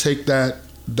try to take that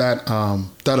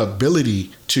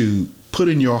ability to put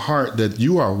in your heart that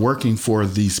you are working for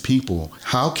these people,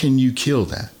 how can you kill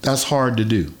that? That's hard to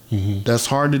do. That's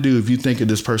hard to do if you think of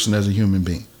this person as a human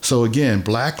being. So again,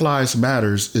 Black Lives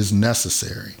Matters is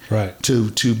necessary. Right.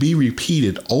 To be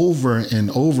repeated over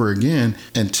and over again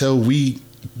until we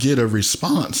get a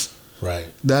response, right,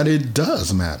 that it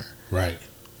does matter. right.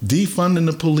 Defunding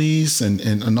the police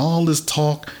and all this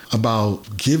talk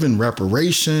about giving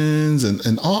reparations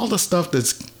and all the stuff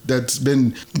that's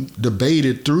been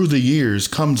debated through the years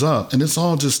comes up, and it's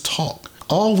all just talk.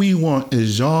 All we want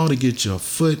is y'all to get your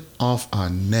foot off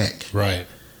our neck. Right,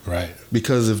 right.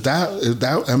 Because if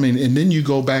that, I mean, and then you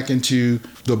go back into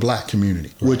the black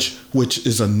community, Right. which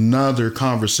is another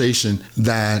conversation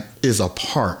that is a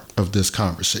part of this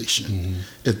conversation,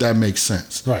 if that makes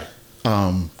sense. Right.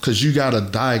 Because you got to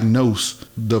diagnose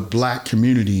the black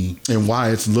community and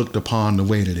why it's looked upon the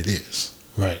way that it is.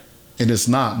 Right. And it's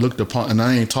not looked upon, and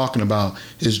I ain't talking about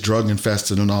it's drug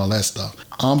infested and all that stuff.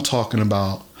 I'm talking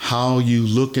about how you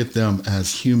look at them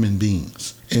as human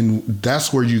beings. And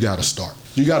that's where you got to start.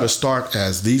 You got to start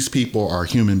as these people are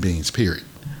human beings, period.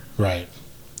 Right.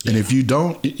 And if you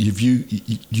don't, if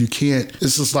you can't,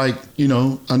 it's just like,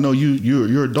 I know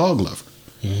you're a dog lover.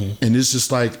 Mm-hmm. And it's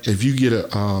just like, if you get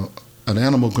an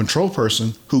animal control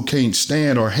person who can't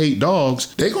stand or hate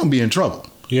dogs, they're going to be in trouble.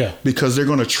 Yeah. Because they're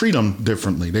going to treat them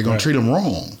differently. They're going to treat them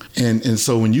wrong. And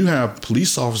so when you have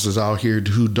police officers out here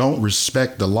who don't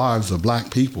respect the lives of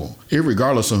black people,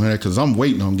 irregardless of that, because I'm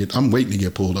waiting to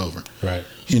get pulled over. Right.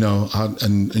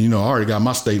 I already got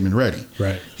my statement ready.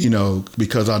 Right.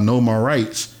 Because I know my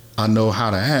rights. I know how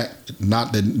to act.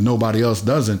 Not that nobody else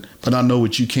doesn't, but I know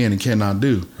what you can and cannot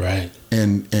do. Right.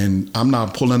 And I'm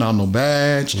not pulling out no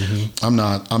badge. Mm-hmm.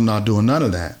 I'm not doing none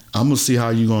of that. I'm gonna see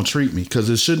how you gonna treat me, because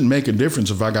it shouldn't make a difference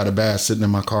if I got a badge sitting in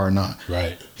my car or not.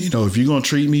 Right. If you're gonna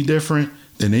treat me different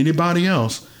than anybody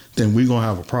else, then we're gonna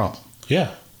have a problem.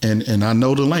 Yeah. And I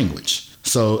know the language.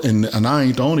 So and I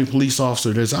ain't the only police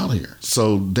officer that's out here.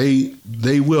 So they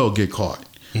will get caught.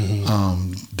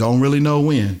 Mm-hmm. Don't really know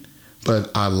when,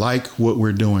 but I like what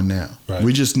we're doing now. Right.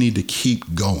 We just need to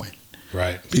keep going.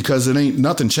 Right. Because it ain't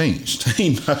nothing changed.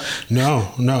 No.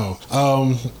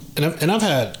 And I've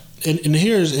had and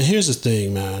here's the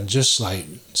thing, man. Just like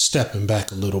stepping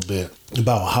back a little bit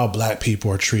about how black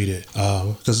people are treated.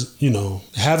 Because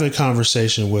having a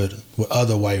conversation with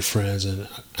other white friends, and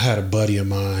I had a buddy of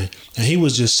mine, and he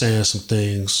was just saying some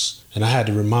things, and I had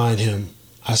to remind him.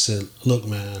 I said, "Look,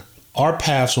 man, our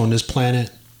paths on this planet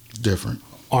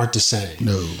aren't the same."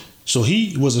 No. So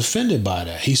he was offended by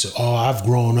that. He said, "Oh, I've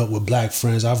grown up with black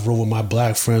friends. I've rode with my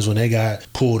black friends when they got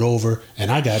pulled over,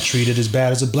 and I got treated as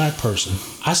bad as a black person."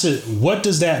 I said, "What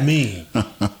does that mean?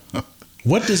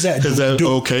 What does that do?" Is that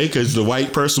okay? Because the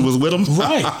white person was with him?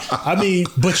 Right. I mean,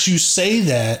 but you say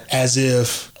that as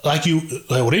if,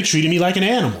 they treated me like an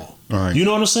animal. Right. You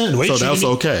know what I'm saying? So that's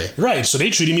okay. Right. So they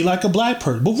treated me like a black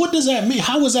person. But what does that mean?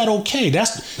 How is that okay?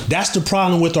 That's the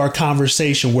problem with our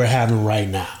conversation we're having right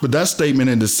now. But that statement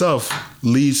in itself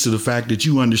leads to the fact that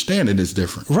you understand it is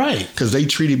different. Right. Because they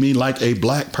treated me like a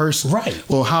black person. Right.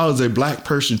 Well, how is a black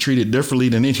person treated differently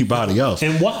than anybody else?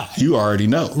 And why? You already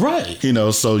know. Right.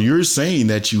 So you're saying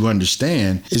that you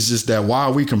understand. It's just that why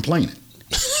are we complaining?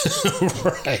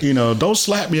 Right. Don't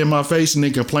slap me in my face and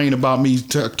then complain about me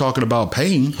talking about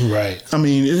pain. Right. I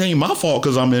mean, it ain't my fault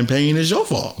because I'm in pain. It's your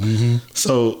fault. Mm-hmm.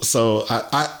 So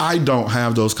I don't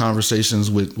have those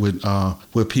conversations with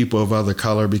people of other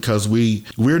color, because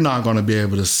we're not going to be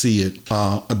able to see it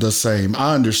the same.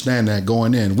 I understand that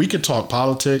going in. We could talk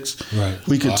politics. Right.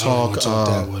 We could talk.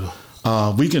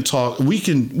 We can talk. We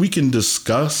can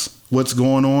discuss what's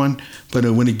going on, but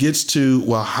when it gets to,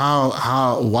 well,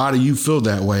 why do you feel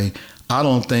that way? I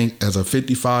don't think as a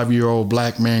 55-year-old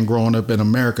black man growing up in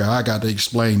America, I got to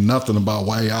explain nothing about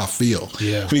why I feel.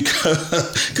 Yeah.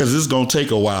 Because it's going to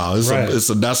take a while. Right.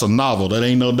 That's a novel. That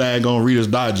ain't no daggone Reader's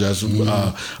Digest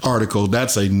article.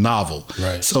 That's a novel.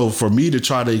 Right. So for me to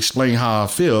try to explain how I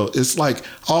feel, it's like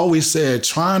I always said,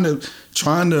 trying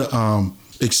to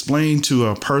explain to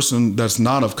a person that's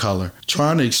not of color,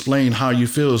 trying to explain how you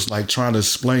feel is like trying to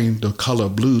explain the color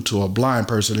blue to a blind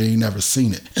person that ain't never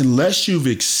seen it. Unless you've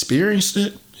experienced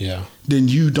it, yeah, then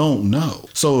you don't know.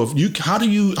 So how do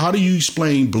you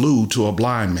explain blue to a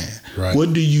blind man? Right.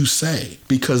 What do you say?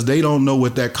 Because they don't know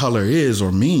what that color is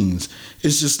or means.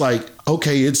 It's just like,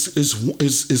 okay, it's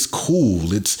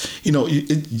cool. It's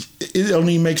it don't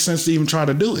even make sense to even try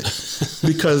to do it,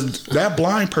 because that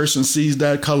blind person sees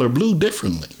that color blue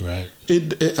differently. Right.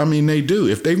 They do.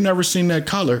 If they've never seen that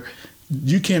color,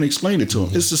 you can't explain it to them.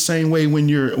 Mm-hmm. It's the same way when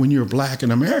you're black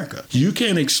in America. You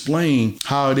can't explain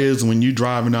how it is when you're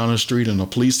driving down the street and a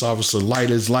police officer light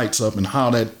his lights up and how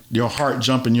that your heart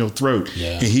jump in your throat,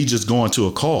 and he just going to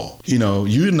a call.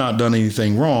 You've not done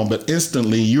anything wrong, but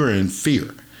instantly you're in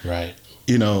fear. Right.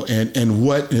 And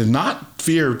what is not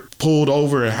fear, pulled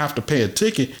over and have to pay a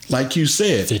ticket, like you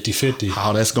said. 50-50.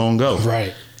 How that's going to go.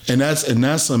 Right. And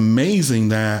that's amazing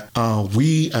that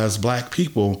we as Black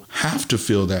people have to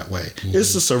feel that way. Mm-hmm.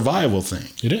 It's a survival thing.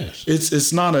 It is.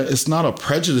 It's not a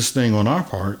prejudice thing on our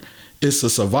part. It's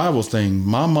a survival thing.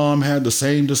 My mom had the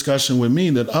same discussion with me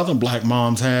that other Black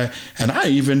moms had, and I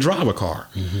even drive a car.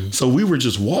 Mm-hmm. So we were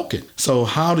just walking. So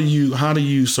how do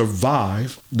you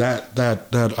survive that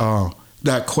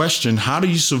question? How do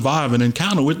you survive an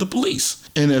encounter with the police?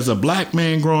 And as a Black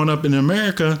man growing up in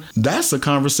America, that's a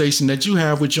conversation that you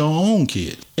have with your own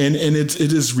kid. And it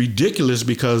is ridiculous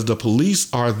because the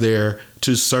police are there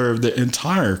to serve the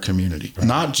entire community, right.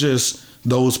 Not just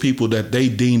those people that they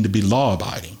deem to be law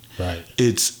abiding. Right.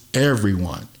 It's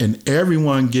everyone. And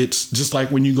everyone gets, just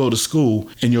like when you go to school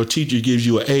and your teacher gives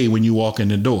you an A when you walk in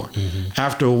the door. Mm-hmm.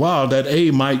 After a while, that A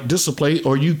might dissipate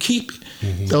or you keep it.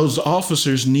 Mm-hmm. Those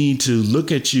officers need to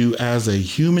look at you as a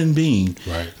human being.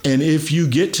 Right. And if you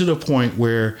get to the point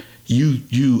where you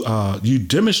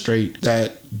demonstrate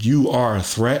that you are a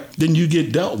threat, then you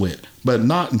get dealt with. But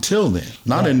not until then,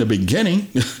 not in the beginning.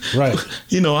 Right.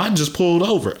 I just pulled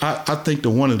over. I think that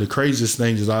one of the craziest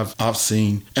things that I've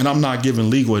seen, and I'm not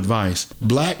giving legal advice,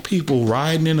 Black people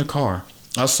riding in a car.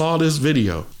 I saw this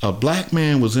video. A Black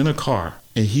man was in a car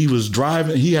and he was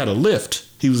driving. He had a Lyft.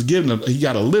 He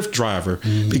got a Lyft driver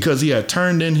because he had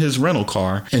turned in his rental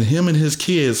car and him and his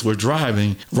kids were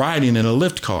riding in a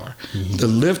Lyft car.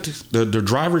 Mm-hmm. The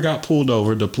driver got pulled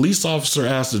over. The police officer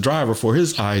asked the driver for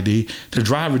his ID. The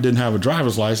driver didn't have a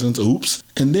driver's license. Oops.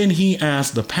 And then he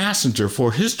asked the passenger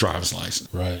for his driver's license.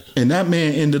 Right. And that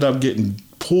man ended up getting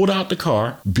pulled out the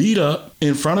car, beat up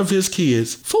in front of his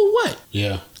kids. For what?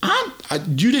 Yeah.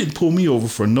 You didn't pull me over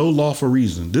for no lawful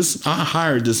reason. I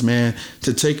hired this man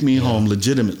to take me home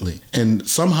legitimately. And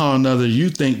somehow or another, you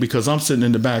think because I'm sitting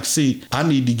in the back seat, I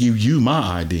need to give you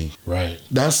my ID. Right.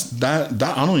 That's I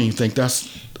don't even think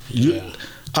that's you. Yeah.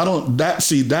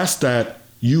 That's that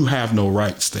you have no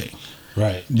rights thing.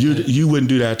 Right. You wouldn't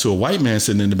do that to a white man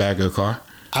sitting in the back of a car.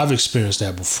 I've experienced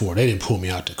that before. They didn't pull me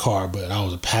out the car, but I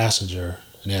was a passenger.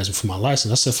 And they asked me for my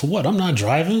license. I said, for what? I'm not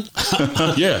driving.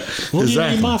 Yeah, what do you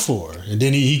need mine for? And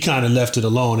then he kind of left it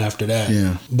alone after that.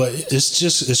 Yeah. But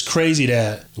it's crazy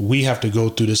that we have to go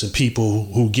through this and people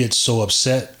who get so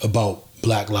upset about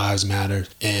Black Lives Matter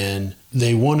and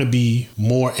they want to be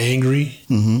more angry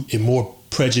and more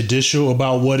prejudicial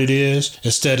about what it is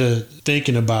instead of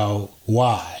thinking about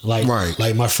why.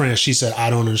 Like my friend, she said, I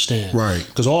don't understand. Right.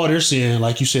 Because all they're seeing,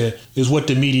 like you said, is what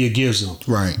the media gives them.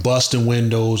 Right. Busting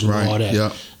windows and all that.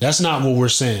 Yep. That's not what we're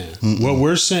saying. Mm-mm. What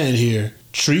we're saying here,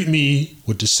 treat me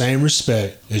with the same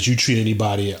respect as you treat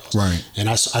anybody else. Right. And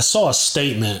I saw a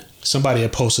statement. Somebody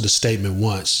had posted a statement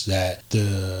once that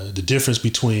the difference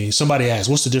between, somebody asked,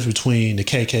 what's the difference between the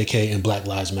KKK and Black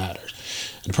Lives Matter?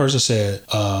 And the person said,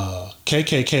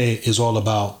 KKK is all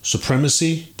about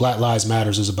supremacy. Black Lives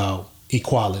Matters is about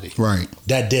equality. Right.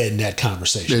 That dead in that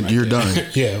conversation. You're done.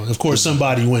 Yeah. Of course,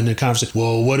 somebody went in the conversation.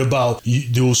 Well, what about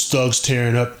those thugs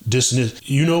tearing up this and this?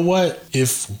 You know what?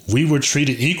 If we were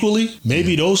treated equally,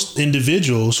 maybe those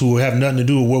individuals who have nothing to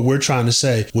do with what we're trying to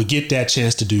say would get that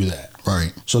chance to do that.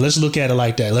 Right. So let's look at it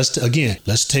like that.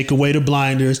 Let's take away the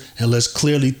blinders and let's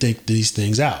clearly think these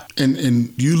things out.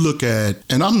 And you look at,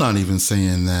 and I'm not even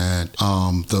saying that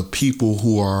the people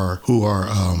who are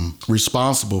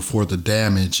responsible for the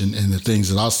damage and the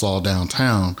things that I saw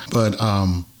downtown, but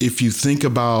if you think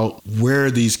about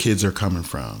where these kids are coming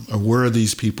from or where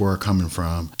these people are coming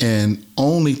from, and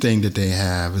only thing that they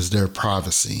have is their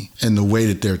privacy and the way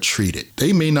that they're treated.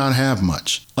 They may not have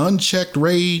much. Unchecked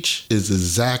rage is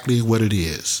exactly what it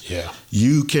is. Yeah.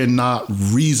 You cannot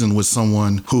reason with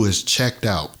someone who is checked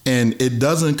out. And it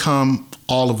doesn't come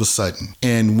all of a sudden.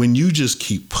 And when you just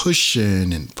keep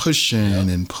pushing and pushing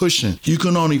and pushing, you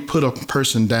can only put a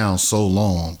person down so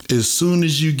long. As soon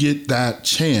as you get that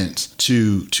chance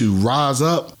to rise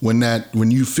up,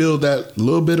 when you feel that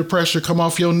little bit of pressure come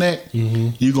off your neck,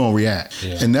 you're going to react.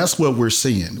 Yeah. And that's what we're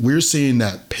seeing. We're seeing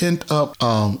that pent up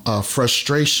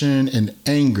frustration and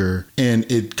anger, and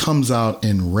it comes out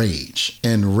in rage.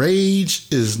 And rage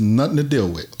is nothing to deal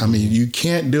with. I mean, you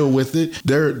can't deal with it.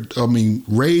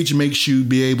 Rage makes you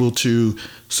be able to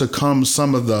succumb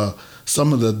some of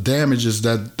the damages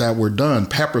that were done,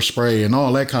 pepper spray and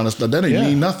all that kind of stuff. That didn't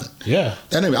mean nothing. Yeah.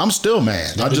 I'm still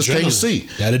mad. I just can't see.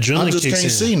 That adrenaline I just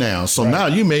can't see now. So now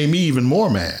you made me even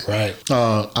more mad. Right.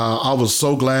 I was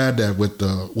so glad that with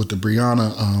the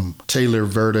Breonna Taylor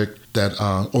verdict, that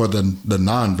or the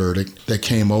non-verdict that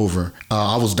came over.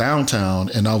 I was downtown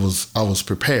and I was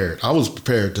prepared. I was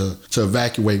prepared to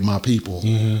evacuate my people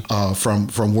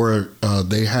from where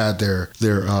they had their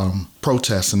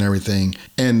protests and everything.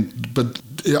 But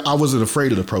I wasn't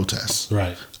afraid of the protests.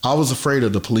 Right. I was afraid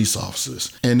of the police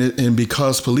officers, and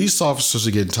because police officers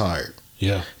are getting tired.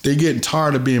 Yeah. They're getting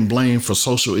tired of being blamed for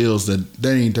social ills that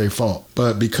ain't their fault.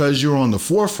 But because you're on the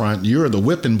forefront, you're the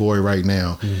whipping boy right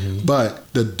now.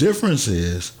 But the difference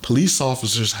is police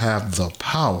officers have the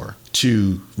power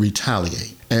to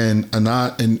retaliate. And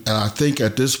I think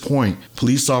at this point,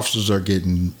 police officers are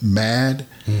getting mad.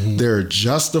 They're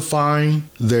justifying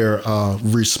their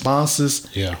responses,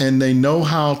 and they know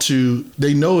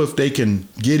if they can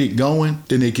get it going,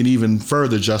 then they can even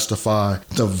further justify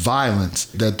the violence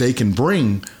that they can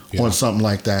bring on something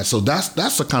like that. So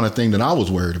that's the kind of thing that I was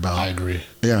worried about. I agree.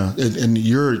 Yeah, and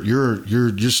you're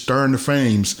stirring the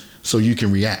flames so you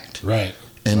can react. Right.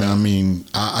 And I mean,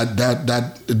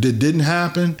 that didn't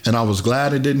happen, and I was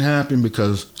glad it didn't happen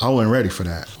because I wasn't ready for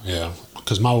that. Yeah,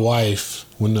 because my wife,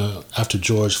 after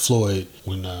George Floyd,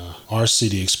 when our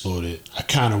city exploded, I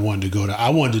kind of wanted to go I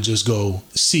wanted to just go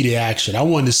see the action. I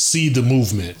wanted to see the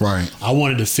movement. Right. I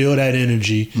wanted to feel that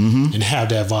energy and have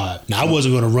that vibe. Now, I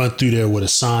wasn't going to run through there with a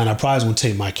sign. I probably was going to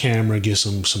take my camera and get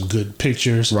some good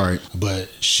pictures. Right. But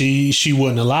she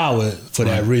wouldn't allow it for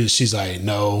that reason. She's like,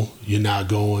 no, you're not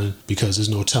going because there's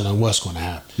no telling what's going to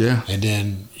happen. Yeah. And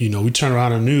then, we turn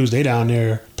around on the news, they down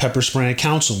there pepper spraying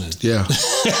councilmen. Yeah.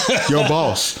 Your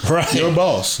boss. Right. Your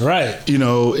boss. Right.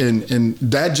 And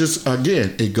that just,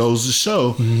 again, it goes to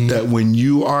show that when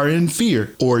you are in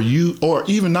fear or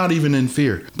even not even in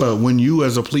fear, but when you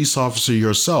as a police officer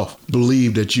yourself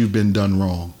believe that you've been done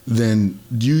wrong, then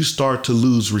you start to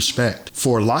lose respect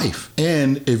for life.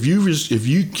 And if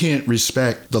you can't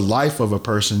respect the life of a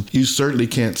person, you certainly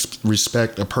can't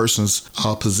respect a person's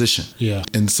position. Yeah.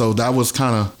 And so that was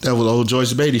old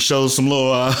Joyce Beatty showed some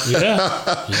little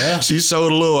she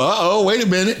showed a little wait a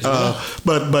minute.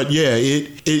 But yeah,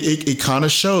 it kind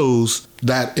of shows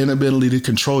that inability to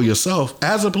control yourself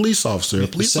as a police officer. A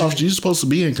police officer, you're supposed to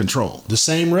be in control. The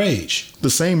same rage.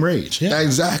 Yeah.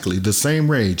 Exactly. The same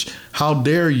rage. How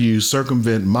dare you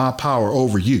circumvent my power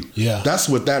over you? Yeah. That's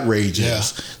what that rage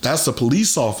is. That's the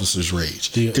police officer's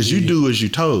rage. Because you do as you're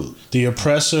told. The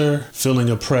oppressor feeling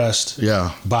oppressed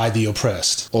by the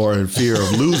oppressed. Or in fear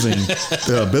of losing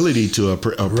the ability to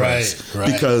oppress.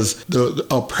 Right. Because the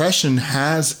oppression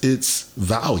has its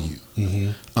value.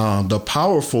 The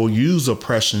powerful use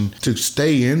oppression to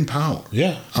stay in power.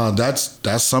 Yeah,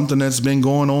 that's something that's been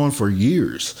going on for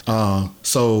years.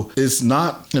 So it's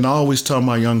not, and I always tell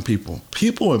my young people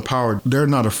in power, they're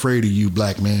not afraid of you,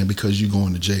 black man, because you're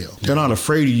going to jail. They're not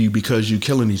afraid of you because you're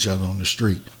killing each other on the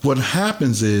street. What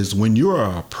happens is when you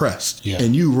are oppressed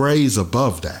and you raise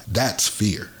above that, that's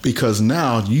fear. Because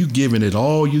now you giving it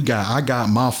all you got. I got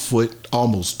my foot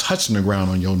almost touching the ground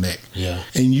on your neck. Yeah.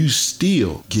 And you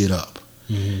still get up.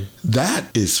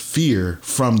 That is fear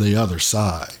from the other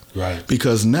side. Right.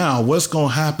 Because now what's going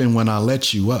to happen when I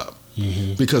let you up?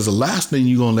 Because the last thing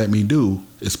you're going to let me do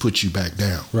is put you back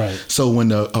down. Right. So when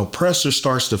the oppressor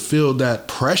starts to feel that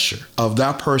pressure of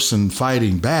that person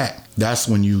fighting back, that's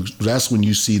when you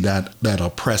see that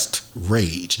oppressed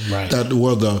rage. Right.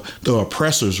 The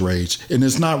oppressor's rage. And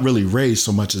it's not really rage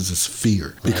so much as it's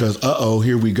fear. Because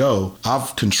here we go.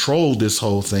 I've controlled this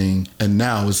whole thing and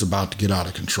now it's about to get out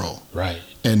of control. Right.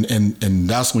 And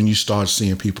that's when you start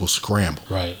seeing people scramble.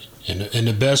 Right. And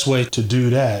the best way to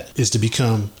do that is to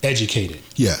become educated.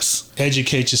 Yes.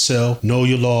 Educate yourself, know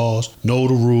your laws, know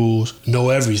the rules, know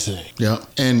everything. Yeah.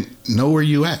 And know where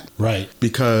you at. Right.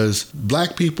 Because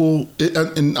black people,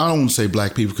 and I don't want to say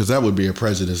black people because that would be a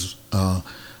prejudice,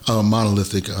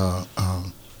 monolithic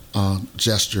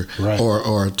gesture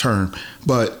or a term.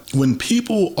 But when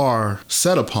people are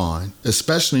set upon,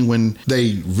 especially when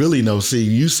they really know, see,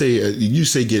 you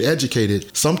say get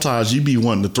educated, sometimes you be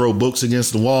wanting to throw books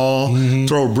against the wall,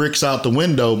 throw bricks out the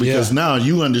window, because now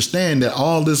you understand that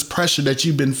all this pressure that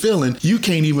you've been feeling, you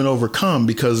can't even overcome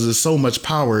because there's so much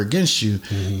power against you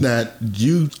that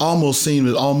you almost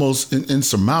seem almost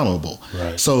insurmountable.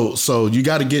 Right. So you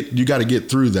got to get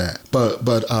through that. But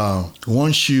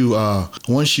once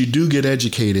you do get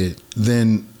educated,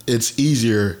 then it's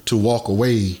easier to walk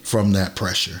away from that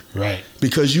pressure. Right.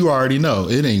 Because you already know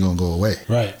it ain't going to go away.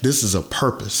 Right. This is a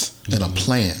purpose and a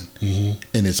plan, and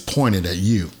it's pointed at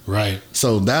you. Right.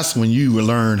 So that's when you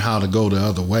learn how to go the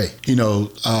other way.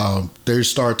 They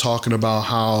start talking about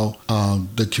how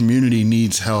the community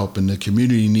needs help and the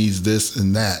community needs this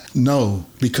and that. No,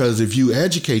 because if you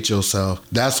educate yourself,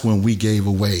 that's when we gave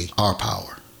away our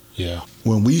power. Yeah.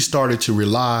 when we started to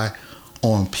rely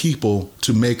on people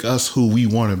to make us who we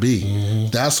want to be,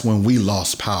 that's when we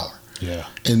lost power. Yeah.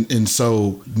 And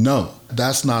so, no,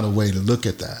 that's not a way to look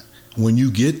at that. When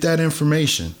you get that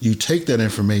information, you take that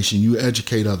information, you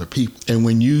educate other people. And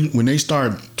when they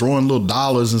start throwing little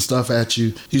dollars and stuff at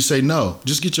you, you say, no,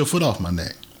 just get your foot off my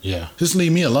neck. Yeah. Just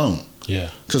leave me alone.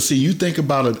 Yeah. Because, see, you think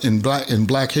about it in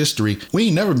black history, we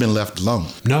ain't never been left alone.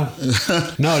 No.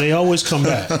 No, they always come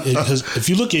back. Because if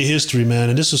you look at history, man,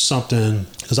 and this is something,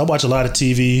 because I watch a lot of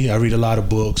TV, I read a lot of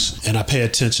books, and I pay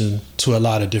attention to a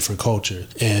lot of different culture.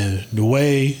 And the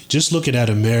way, just looking at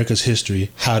America's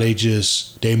history, how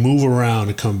they move around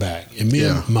and come back. And me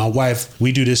and my wife,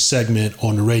 we do this segment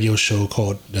on the radio show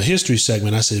called the History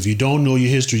Segment. I said, if you don't know your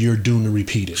history, you're doomed to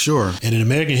repeat it. Sure. And in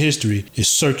American history, it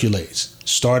circulates.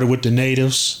 Started with the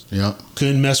natives. Yeah.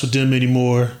 Couldn't mess with them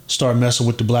anymore. Start messing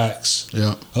with the blacks.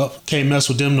 Yeah. Oh, can't mess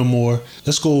with them no more.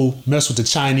 Let's go mess with the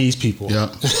Chinese people.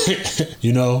 Yeah.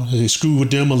 You know, they screw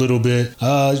with them a little bit.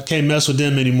 Can't mess with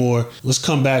them anymore. Let's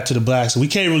come back to the blacks. We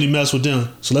can't really mess with them.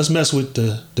 So let's mess with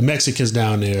the Mexicans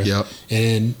down there. Yep.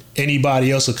 And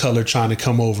anybody else of color trying to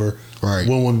come over. Right.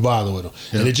 Won't want to bother with them.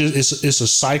 Yep. And it's a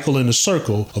cycle and a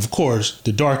circle. Of course,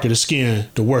 the darker the skin,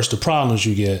 the worse the problems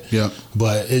you get. Yeah.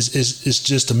 But it's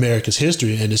just America's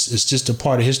history, and it's just a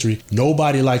part of history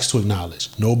nobody likes to acknowledge.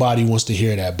 Nobody wants to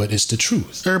hear that, but it's the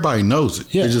truth. Everybody knows it.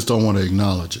 Yeah. They just don't want to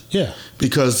acknowledge it. Yeah.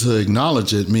 Because to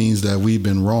acknowledge it means that we've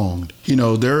been wronged. You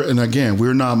know, and again,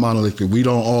 we're not monolithic. We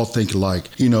don't all think alike.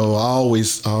 You know, I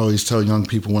always tell young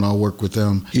people when I work with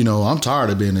them, you know, I'm tired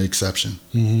of being an exception.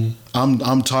 Mm-hmm.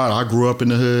 I'm tired. I grew up in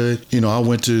the hood. You know, I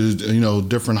went to, you know,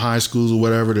 different high schools or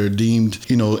whatever. They're deemed,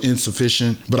 you know,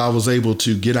 insufficient. But I was able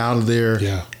to get out of there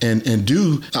and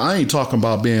do. I ain't talking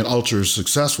about being ultra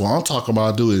successful. I'm talking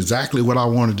about doing exactly what I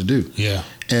wanted to do. Yeah.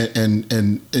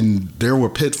 And there were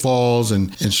pitfalls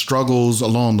and struggles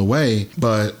along the way,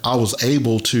 but I was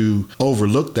able to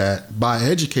overlook that by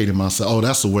educating myself. Oh,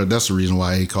 that's the reason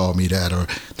why he called me that, or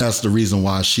that's the reason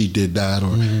why she did that,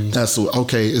 or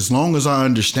okay. As long as I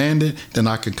understand it, then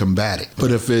I can combat it.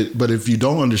 But if you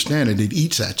don't understand it, it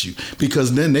eats at you,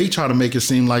 because then they try to make it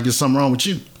seem like there's something wrong with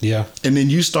you. Yeah. And then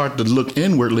you start to look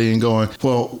inwardly and going,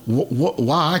 well,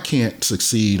 why I can't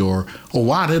succeed, or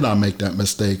why did I make that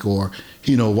mistake, or,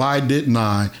 you know, why didn't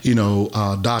I, you know,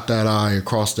 dot that I and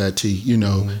cross that T, you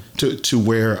know, to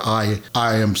where I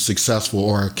am successful,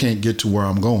 or I can't get to where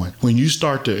I'm going. When you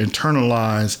start to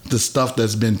internalize the stuff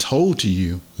that's been told to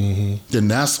you, then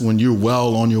that's when you're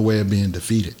well on your way of being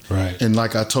defeated. Right. And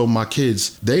like I told my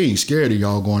kids, they ain't scared of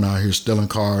y'all going out here stealing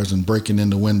cars and breaking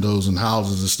into windows and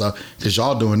houses and stuff, because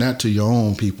y'all doing that to your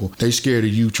own people. They scared of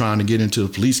you trying to get into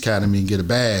the police academy and get a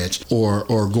badge, or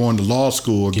going to law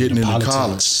school, or getting into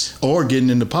college, or getting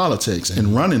into politics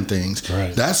and running things.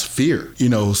 Right. That's fear, you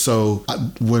know. So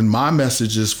when my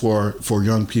message is for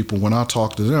young people, when I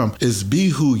talk to them, is be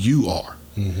who you are.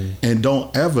 And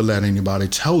don't ever let anybody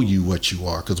tell you what you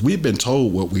are, because we've been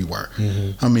told what we were.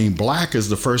 I mean, black is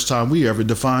the first time we ever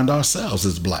defined ourselves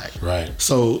as black. Right.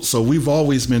 So we've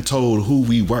always been told who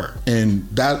we were, and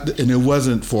it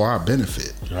wasn't for our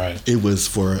benefit. Right. It was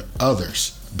for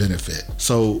others' benefit.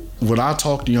 So when I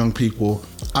talk to young people,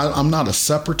 I'm not a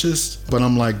separatist, but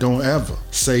I'm like, don't ever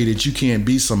say that you can't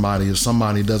be somebody if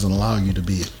somebody doesn't allow you to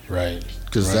be it. Right.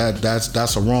 Because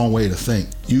that's a wrong way to think.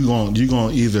 You're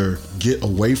gonna either get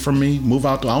away from me, move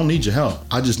out there. I don't need your help.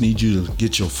 I just need you to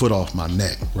get your foot off my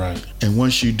neck. Right. And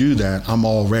once you do that, I'm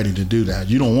all ready to do that.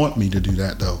 You don't want me to do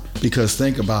that though, because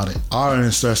think about it. Our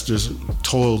ancestors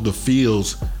toiled the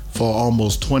fields for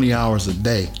almost 20 hours a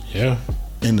day. Yeah.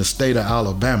 In the state of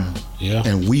Alabama. Yeah.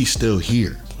 And we still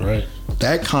here. Right.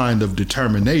 That kind of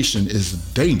determination is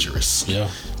dangerous. Yeah.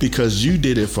 Because you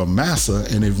did it for massa,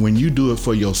 and when you do it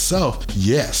for yourself,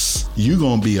 yes, you're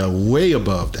gonna be way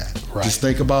above that. Right. Just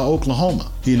think about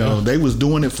Oklahoma. You know, they was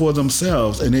doing it for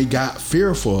themselves, and they got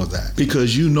fearful of that,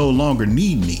 because you no longer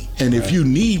need me. And if you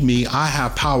need me, I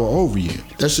have power over you.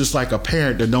 That's just like a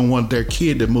parent that don't want their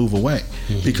kid to move away,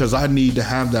 because I need to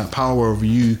have that power over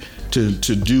you to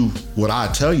do what I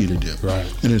tell you to do. Right.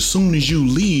 And as soon as you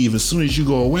leave, as soon as you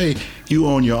go away, you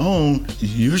on your own,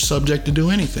 you're subject to do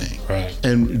anything. Right.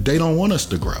 And they don't want us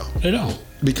to grow. They don't.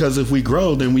 Because if we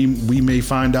grow, then we may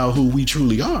find out who we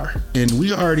truly are. And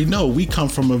we already know we come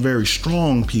from a very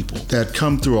strong people that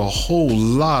come through a whole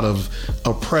lot of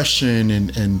oppression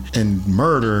and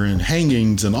murder and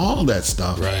hangings and all that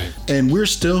stuff. Right. And we're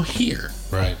still here.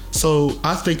 Right. So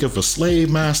I think if a slave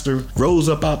master rose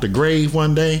up out the grave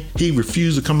one day, he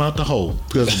refused to come out the hole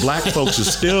because black folks are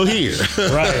still here.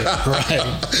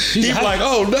 Right. He's like,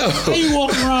 oh no. How you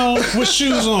walking around with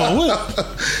shoes on?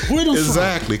 Where them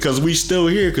exactly, because we still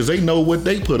here because they know what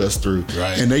they put us through.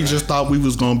 Right. And they just thought we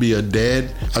was going to be a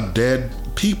dead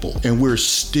people, and we're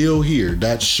still here.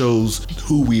 That shows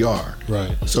who we are.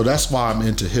 Right. So that's why I'm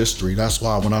into history. That's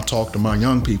why when I talk to my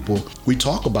young people, we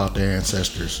talk about their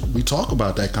ancestors. We talk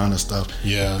about that kind of stuff.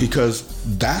 Yeah.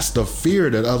 Because that's the fear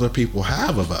that other people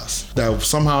have of us, that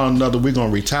somehow or another we're going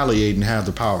to retaliate and have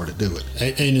the power to do it.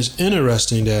 And it's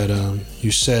interesting that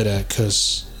you said that,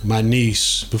 because my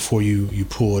niece, before you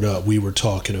pulled up, we were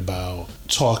talking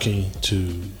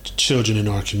to children in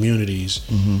our communities,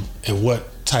 and what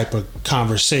type of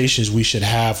conversations we should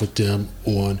have with them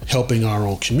on helping our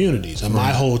own communities. And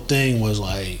my whole thing was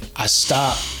like, I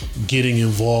stopped getting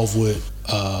involved with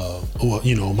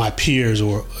my peers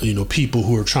or people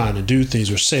who are trying to do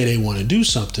things or say they want to do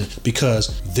something,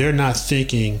 because they're not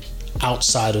thinking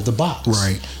outside of the box.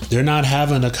 Right. They're not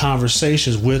having the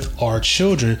conversations with our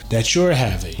children that you're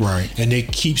having. Right. And they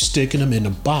keep sticking them in the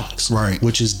box. Right.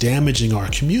 Which is damaging our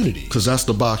community. Because that's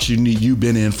the box you've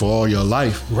been in for all your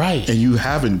life. Right. And you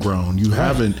haven't grown.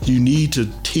 You need to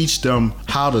teach them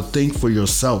how to think for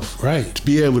yourself. Right. To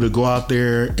be able to go out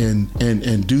there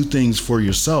and do things for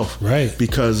yourself. Right.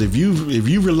 Because if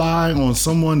you rely on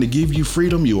someone to give you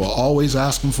freedom, you will always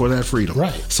ask them for that freedom.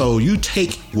 Right. So you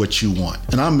take what you want.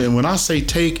 And when I say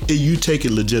take, you take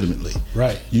it legitimately.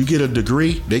 Right. You get a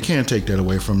degree, they can't take that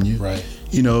away from you. Right.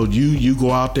 You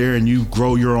go out there and you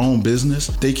grow your own business,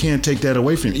 they can't take that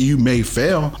away from you. You may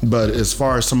fail, but as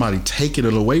far as somebody taking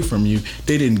it away from you,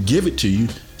 they didn't give it to you,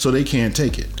 so they can't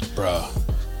take it. Bruh,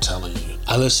 I'm telling you.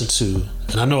 I listen to,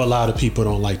 and I know a lot of people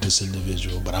don't like this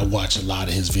individual, but I watch a lot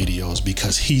of his videos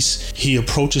because he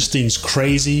approaches things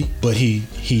crazy, but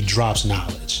he drops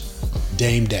knowledge.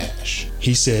 Dame Dash.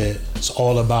 He said it's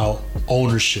all about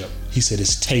ownership. He said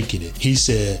it's taking it. He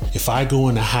said if I go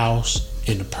in the house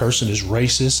and the person is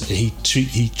racist and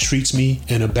he treats me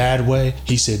in a bad way,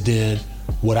 he said then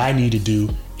what I need to do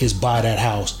is buy that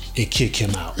house and kick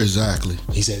him out. Exactly.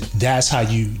 He said that's how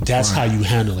you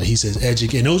handle it. He says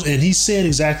educate, and he said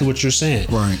exactly what you're saying.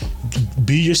 Right.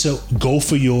 Be yourself, go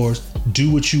for yours,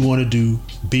 do what you want to do,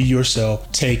 be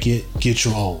yourself, take it, get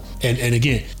your own. And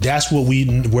again, that's what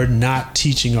we're not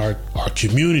teaching our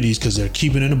communities, because they're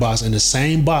keeping it in a box. And the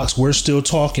same box we're still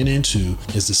talking into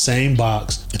is the same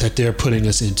box that they're putting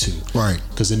us into. Right.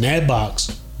 Because in that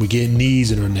box, we're getting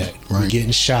knees in our neck. Right. We're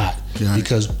getting shot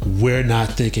because we're not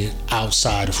thinking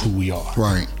outside of who we are.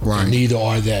 Right. And neither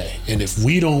are they. And if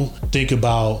we don't think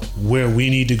about where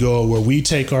we need to go, where we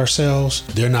take ourselves,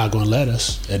 they're not going to let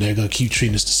us, and they're going to keep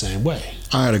treating us the same way.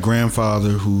 I had a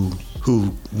grandfather who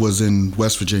was in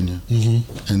West Virginia,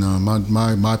 and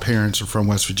my parents are from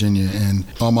West Virginia, and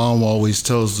my mom always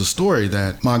tells the story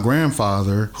that my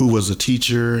grandfather, who was a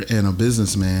teacher and a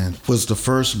businessman, was the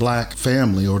first black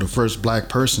family or the first black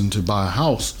person to buy a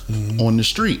house on the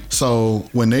street. So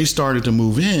when they started to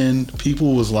move in,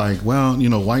 people was like, well,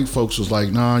 white folks was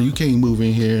like, nah, you can't move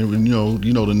in here, and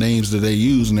you know the names that they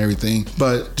use and everything.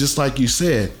 But just like you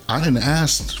said, I didn't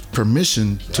ask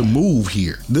permission to move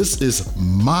here. This is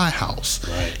my house.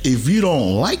 Right. If you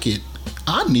don't like it,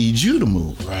 I need you to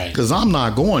move. Right. Because I'm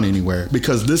not going anywhere,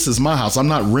 because this is my house. I'm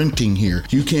not renting here.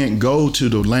 You can't go to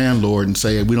the landlord and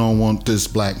say, we don't want this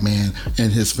black man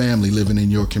and his family living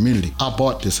in your community. I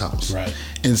bought this house. Right.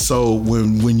 And so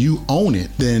when you own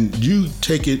it, then you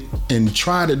take it and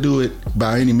try to do it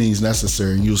by any means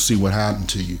necessary, and you'll see what happened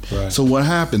to you. Right. So what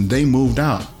happened? They moved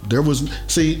out.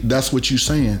 That's what you're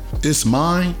saying. It's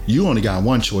mine. You only got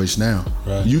one choice now.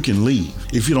 Right. You can leave.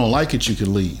 If you don't like it, you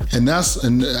can leave. And I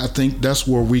think that's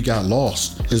where we got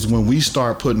lost, is when we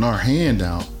start putting our hand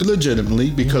out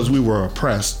legitimately because we were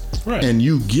oppressed. Right. And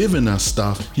you giving us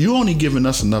stuff. You only giving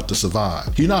us enough to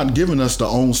survive. You're not giving us to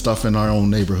own stuff in our own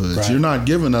neighborhoods. Right. You're not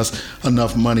giving us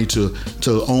enough money to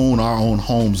own our own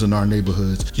homes in our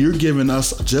neighborhoods. You're giving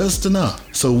us just enough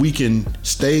so we can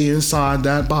stay inside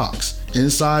that box,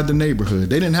 inside the neighborhood.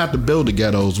 They didn't have to build the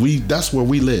ghettos. That's where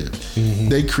we lived.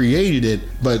 They created it,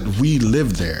 but we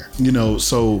lived there.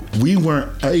 So we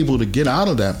weren't able to get out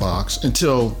of that box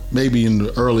until maybe in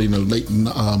the late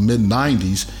mid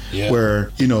 90s,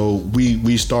 where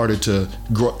we started to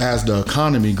grow. As the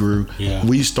economy grew,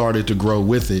 we started to grow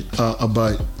with it.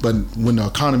 But when the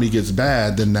economy gets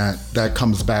bad, then that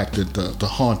comes back to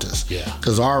haunt us. Yeah.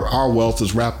 Because our wealth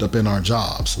is wrapped up in our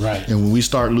jobs. Right. And when we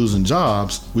start losing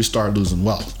jobs, we start losing losing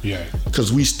wealth. Yeah.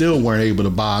 Because we still weren't able to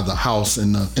buy the house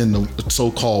in the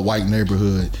so-called white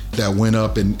neighborhood that went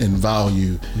up in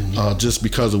value just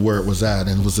because of where it was at,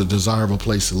 and it was a desirable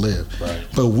place to live. Right.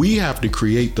 But we have to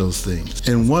create those things.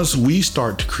 And once we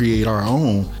start to create our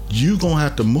own, you're going to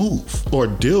have to move or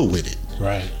deal with it.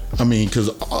 Right. I mean, because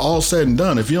all said and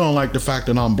done, if you don't like the fact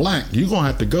that I'm black, you're going to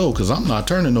have to go, because I'm not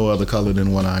turning no other color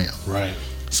than what I am. Right.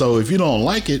 So if you don't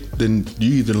like it, then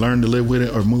you either learn to live with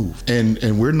it or move.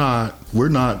 And we're not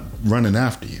running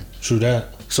after you. True that.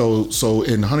 So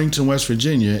in Huntington, West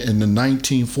Virginia, in the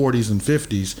 1940s and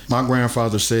 50s, my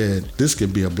grandfather said, this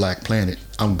could be a black planet.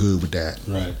 I'm good with that.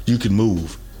 Right. You can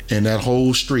move. And that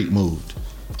whole street moved.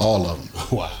 All of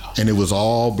them. Wow. And it was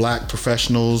all black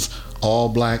professionals, all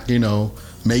black,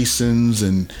 masons.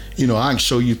 And, I can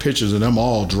show you pictures of them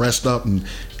all dressed up, and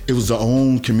it was their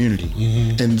own community.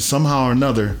 Mm-hmm. And somehow or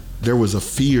another, there was a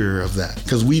fear of that,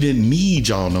 because we didn't need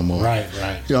y'all no more. Right.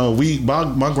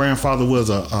 My grandfather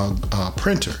was a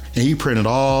printer, and he printed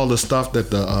all the stuff that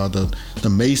the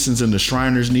Masons and the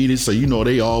Shriners needed. So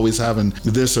they always having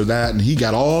this or that, and he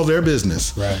got all their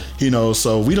business. Right.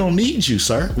 So we don't need you,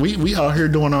 sir. We out here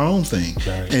doing our own thing.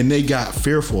 Right. And they got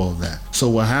fearful of that. So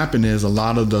what happened is a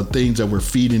lot of the things that were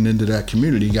feeding into that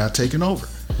community got taken over.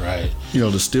 Right.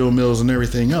 The steel mills and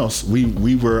everything else.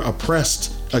 We were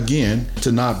oppressed again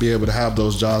to not be able to have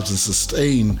those jobs and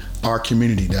sustain our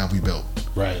community that we built.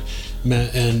 Right. Man,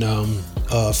 and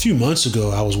a few months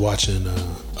ago, I was watching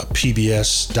a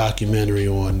PBS documentary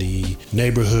on the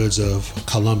neighborhoods of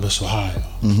Columbus, Ohio.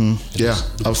 Mm-hmm. Yeah,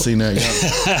 I've seen that.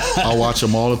 Yeah. I watch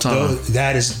them all the time.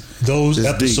 Those it's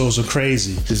episodes deep. Are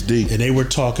crazy. It's deep. And they were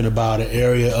talking about an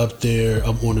area up there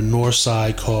up on the north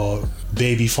side called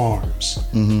Baby Farms.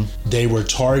 Mm-hmm. They were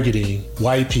targeting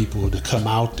white people to come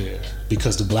out there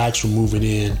because the blacks were moving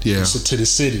in to the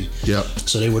city. Yep.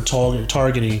 So they were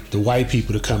targeting the white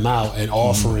people to come out and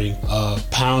offering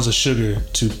pounds of sugar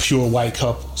to pure white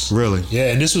couples. Really?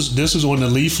 Yeah, and this was on the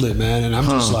leaflet, man, and I'm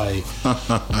just like,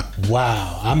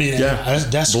 wow. I mean,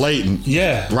 that's blatant.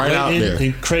 Yeah, right out there.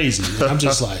 And crazy. And I'm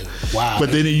just like, wow.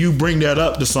 But then you bring that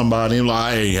up to somebody and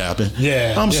like, it ain't happened.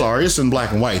 Yeah. I'm sorry, it's in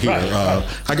black and white here. Right.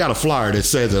 I got a flyer that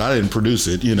says that I didn't produce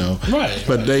it, Right.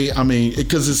 But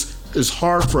because it's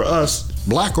hard for us,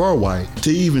 black or white,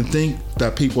 to even think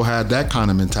that people had that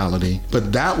kind of mentality.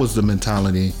 But that was the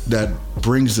mentality that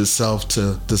brings itself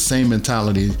to the same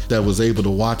mentality that was able to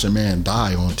watch a man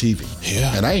die on TV.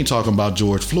 Yeah. And I ain't talking about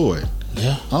George Floyd.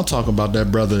 Yeah. I'm talking about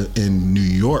that brother in New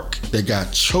York that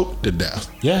got choked to death.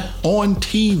 Yeah. On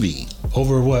TV.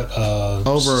 Over what?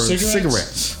 Over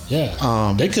cigarettes.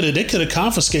 Yeah. They could have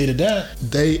confiscated that.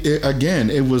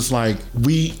 It was like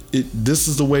this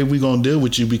is the way we gonna deal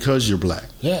with you because you're black.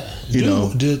 Yeah.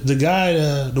 The guy,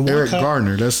 the Eric cop,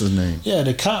 Gardner, that's his name. Yeah,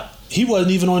 the cop. He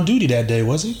wasn't even on duty that day,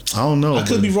 was he? I don't know. I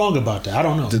could be wrong about that. I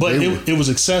don't know. But it was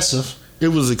excessive. It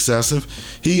was excessive.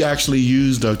 He actually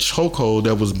used a chokehold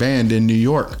that was banned in New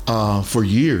York for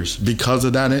years because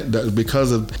of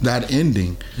that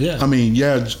ending. Yeah. I mean,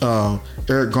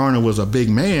 Eric Garner was a big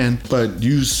man, but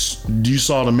you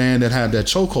saw the man that had that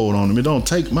chokehold on him. It don't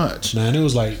take much. Man, it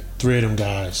was like 3 of them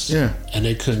guys. Yeah. And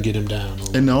they couldn't get him down.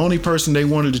 And the only person they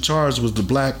wanted to charge was the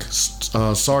black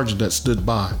sergeant that stood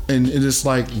by. And it's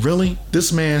like, really?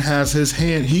 This man has his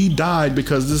hand. He died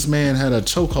because this man had a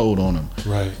chokehold on him.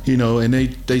 Right. And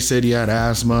they said he had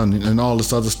asthma and all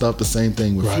this other stuff. The same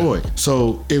thing with Floyd.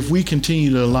 So if we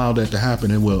continue to allow that to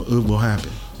happen, it will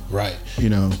happen. Right.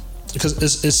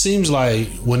 Because it seems like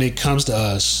when it comes to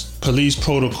us, police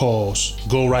protocols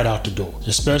go right out the door,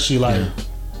 especially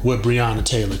with Breonna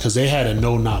Taylor, because they had a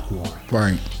no-knock warrant.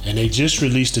 Right. And they just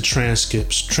released the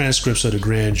transcripts of the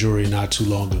grand jury not too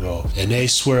long ago. And they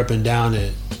swear up and down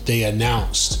that they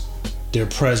announced their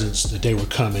presence, that they were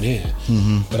coming in.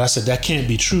 Mm-hmm. But I said, that can't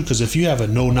be true, because if you have a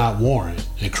no-knock warrant,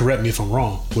 and correct me if I'm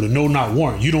wrong, with a no-knock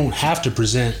warrant, you don't have to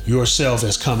present yourself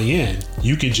as coming in.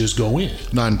 You can just go in.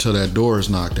 Not until that door is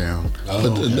knocked down.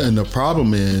 Okay. And the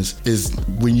problem is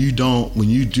when you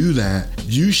do that,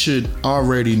 you should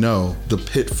already know the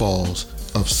pitfalls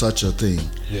of such a thing.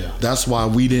 Yeah. That's why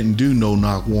we didn't do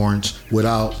no-knock warrants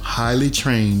without highly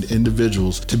trained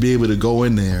individuals to be able to go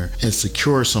in there and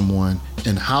secure someone,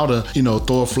 and how to,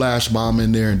 throw a flash bomb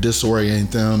in there and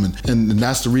disorient them. And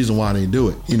that's the reason why they do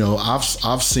it.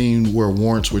 I've seen where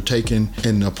warrants were taken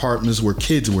in apartments where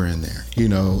kids were in there,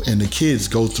 and the kids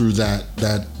go through that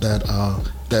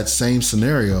same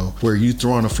scenario where you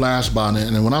throw in a flash bomb.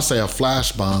 And when I say a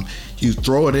flash bomb, you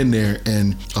throw it in there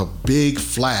and a big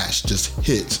flash just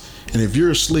hits. And if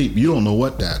you're asleep, you don't know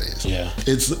what that is. Yeah.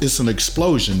 It's an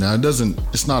explosion. Now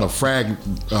it's not a frag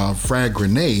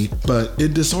grenade, but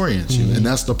it disorients you, and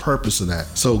that's the purpose of that.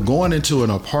 So going into an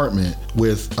apartment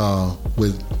with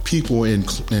people in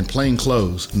plain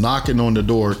clothes, knocking on the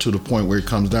door to the point where it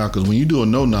comes down, because when you do a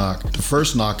no knock, the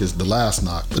first knock is the last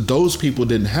knock. But those people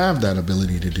didn't have that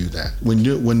ability to do that.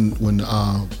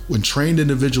 When trained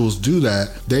individuals do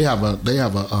that, they have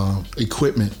a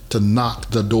equipment to knock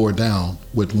the door down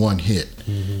with one hit.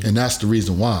 And that's the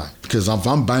reason why. Because if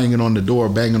I'm banging on the door,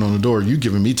 you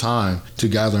giving me time to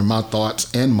gather my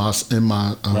thoughts and my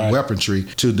weaponry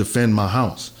to defend my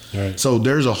house. Right. So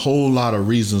there's a whole lot of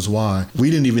reasons why we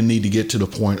didn't even need to get to the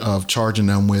point of charging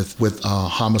them with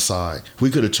homicide. We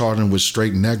could have charged them with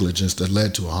straight negligence that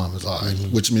led to a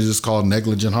homicide, which means it's called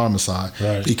negligent homicide.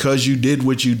 Right. Because you did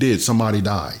what you did, somebody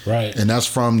died. Right. And that's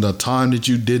from the time that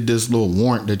you did this little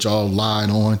warrant that y'all lied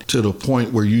on to the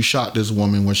point where you shot this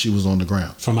woman when she was on the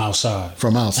ground. From outside.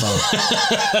 Because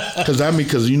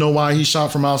you know why he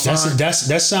shot from outside?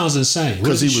 That sounds insane.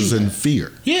 Because he was in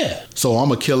fear. Yeah. So I'm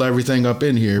gonna kill everything up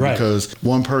in here. Right. Because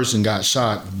one person got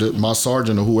shot, my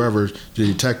sergeant or whoever the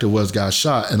detective was got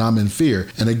shot, and I'm in fear.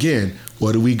 And again,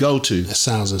 what do we go to? That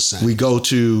sounds insane. We go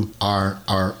to our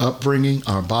upbringing,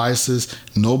 our biases.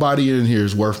 Nobody in here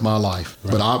is worth my life.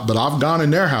 Right. But I've gone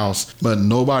in their house, but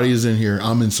nobody is in here.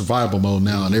 I'm in survival mode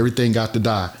now, and everything got to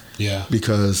die. Yeah.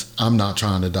 Because I'm not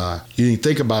trying to die. You didn't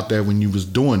think about that when you was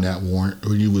doing that warrant, or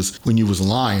when you was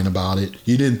lying about it.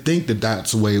 You didn't think that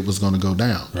that's the way it was going to go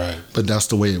down. Right. But that's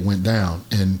the way it went down.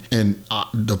 And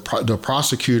the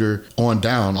prosecutor on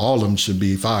down, all of them should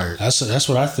be fired. That's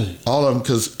what I think. All of them,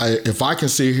 because if I can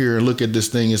sit here and look at this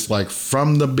thing, it's like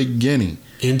from the beginning.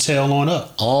 Intel on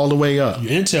up. All the way up.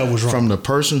 Your intel was wrong. From the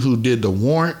person who did the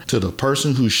warrant to the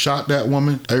person who shot that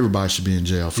woman, everybody should be in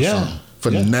jail for something. For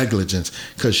negligence,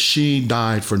 because she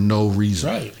died for no reason.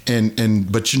 Right.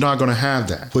 But you're not going to have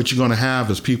that. What you're going to have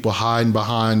is people hiding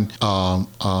behind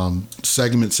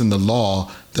segments in the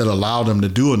law that allow them to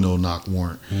do a no-knock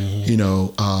warrant. You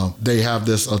know, they have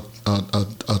this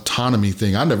autonomy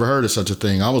thing. I never heard of such a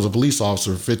thing. I was a police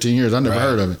officer for 15 years. I never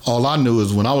heard of it. All I knew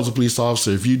is when I was a police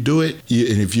officer, if you do it,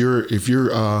 and if you're in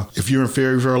fear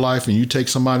of your life and you take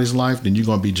somebody's life, then you're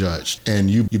going to be judged,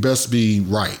 and you best be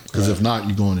right, because if not,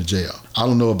 you're going to jail. I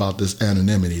don't know about this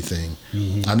anonymity thing.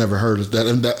 I never heard of that.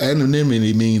 And that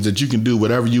anonymity means that you can do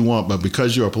whatever you want, but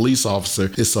because you're a police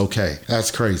officer, it's okay. That's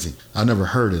crazy. I never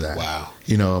heard of that. Wow.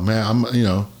 You know, man,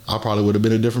 I probably would have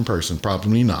been a different person.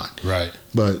 Probably not. Right.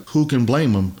 But who can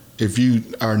blame them if you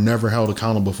are never held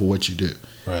accountable for what you do?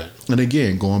 Right. And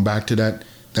again, going back to that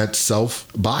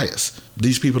self-bias.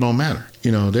 These people don't matter.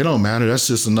 You know, they don't matter. That's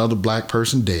just another black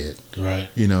person dead. Right.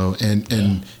 You know,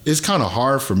 and it's kind of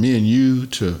hard for me and you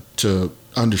to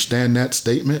understand that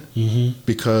statement,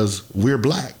 because we're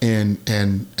black, and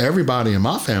everybody in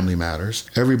my family matters.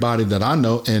 Everybody that I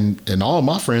know and all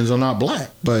my friends are not black.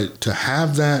 But to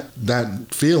have that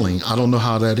feeling, I don't know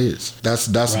how that is. That's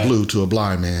right. blue to a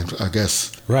blind man, I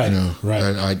guess. Right. You know,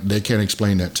 right. They can't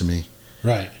explain that to me.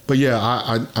 Right. But yeah,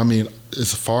 I mean,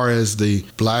 as far as the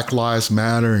Black Lives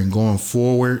Matter and going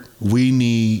forward, we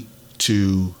need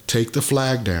to take the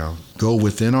flag down, go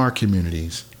within our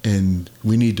communities, and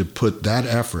we need to put that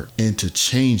effort into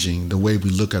changing the way we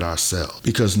look at ourselves,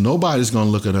 because nobody's going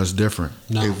to look at us different.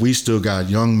 No. If we still got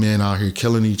young men out here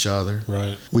killing each other,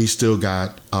 right. We still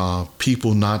got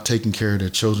people not taking care of their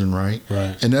children right.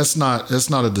 And that's not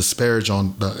a disparage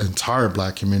on the entire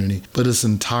black community, but it's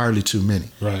entirely too many.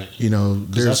 Right. You know,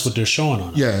 that's what they're showing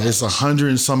on. Yeah, it's 100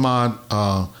 and some odd.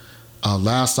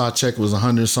 Last I checked was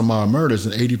 100 and some odd murders,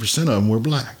 and 80% of them were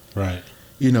black. Right.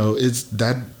 You know, it's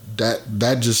that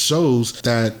just shows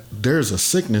that there's a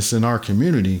sickness in our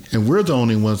community, and we're the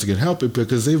only ones that can help it,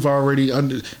 because they've already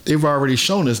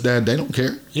shown us that they don't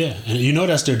care. Yeah, and you know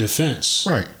that's their defense.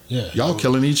 Right. Yeah. Y'all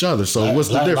killing each other. So what's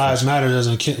the difference? Black Lives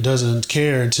Matter doesn't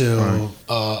care until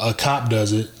a cop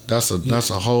does it. That's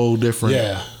a whole different.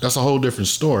 Yeah. That's a whole different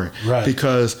story. Right.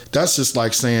 Because that's just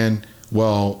like saying,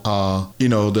 well, you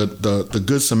know, the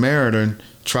Good Samaritan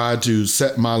tried to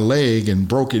set my leg and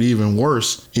broke it even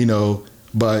worse, you know,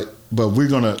 but we're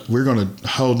gonna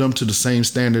hold them to the same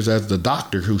standards as the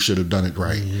doctor who should have done it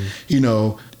right. You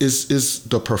know, it's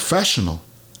the professional.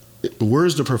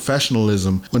 Where's the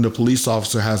professionalism when the police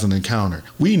officer has an encounter?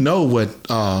 We know what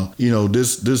you know,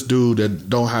 this dude that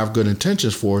don't have good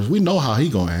intentions for us. We know how he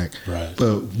gonna act. Right.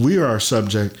 But we are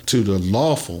subject to the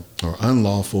lawful or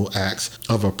unlawful acts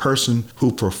of a person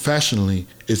who professionally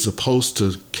is supposed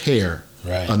to care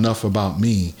enough about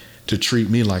me to treat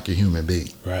me like a human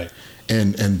being. Right.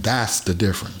 And that's the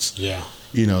difference. Yeah.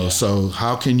 You know, so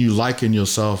how can you liken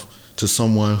yourself to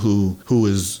someone who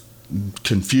is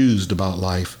confused about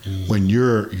life when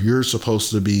you're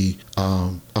supposed to be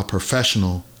a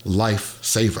professional life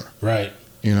saver. Right.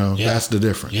 That's the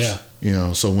difference. Yeah.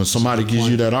 So when somebody gives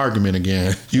you that argument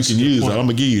again, you can use it. I'm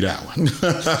gonna give you that one.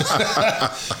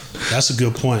 That's a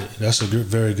good point. That's a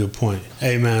very good point.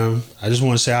 Hey man, I just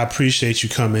want to say I appreciate you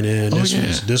coming in.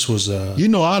 This was I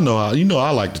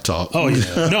like to talk. Oh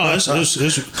yeah. No,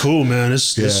 it's cool, man.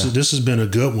 This has been a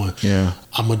good one. Yeah.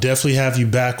 I'm gonna definitely have you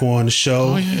back on the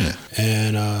show. Oh yeah.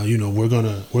 And we're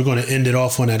gonna end it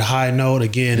off on that high note.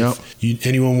 Again, if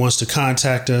anyone wants to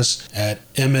contact us at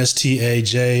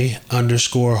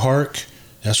MSTAJ_Hark.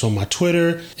 That's on my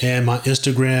Twitter, and my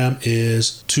Instagram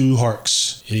is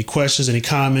 2Harks. Any questions, any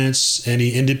comments,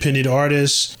 any independent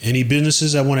artists, any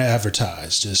businesses that want to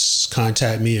advertise, just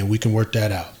contact me and we can work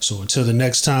that out. So until the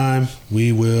next time,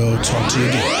 we will talk to you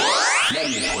again.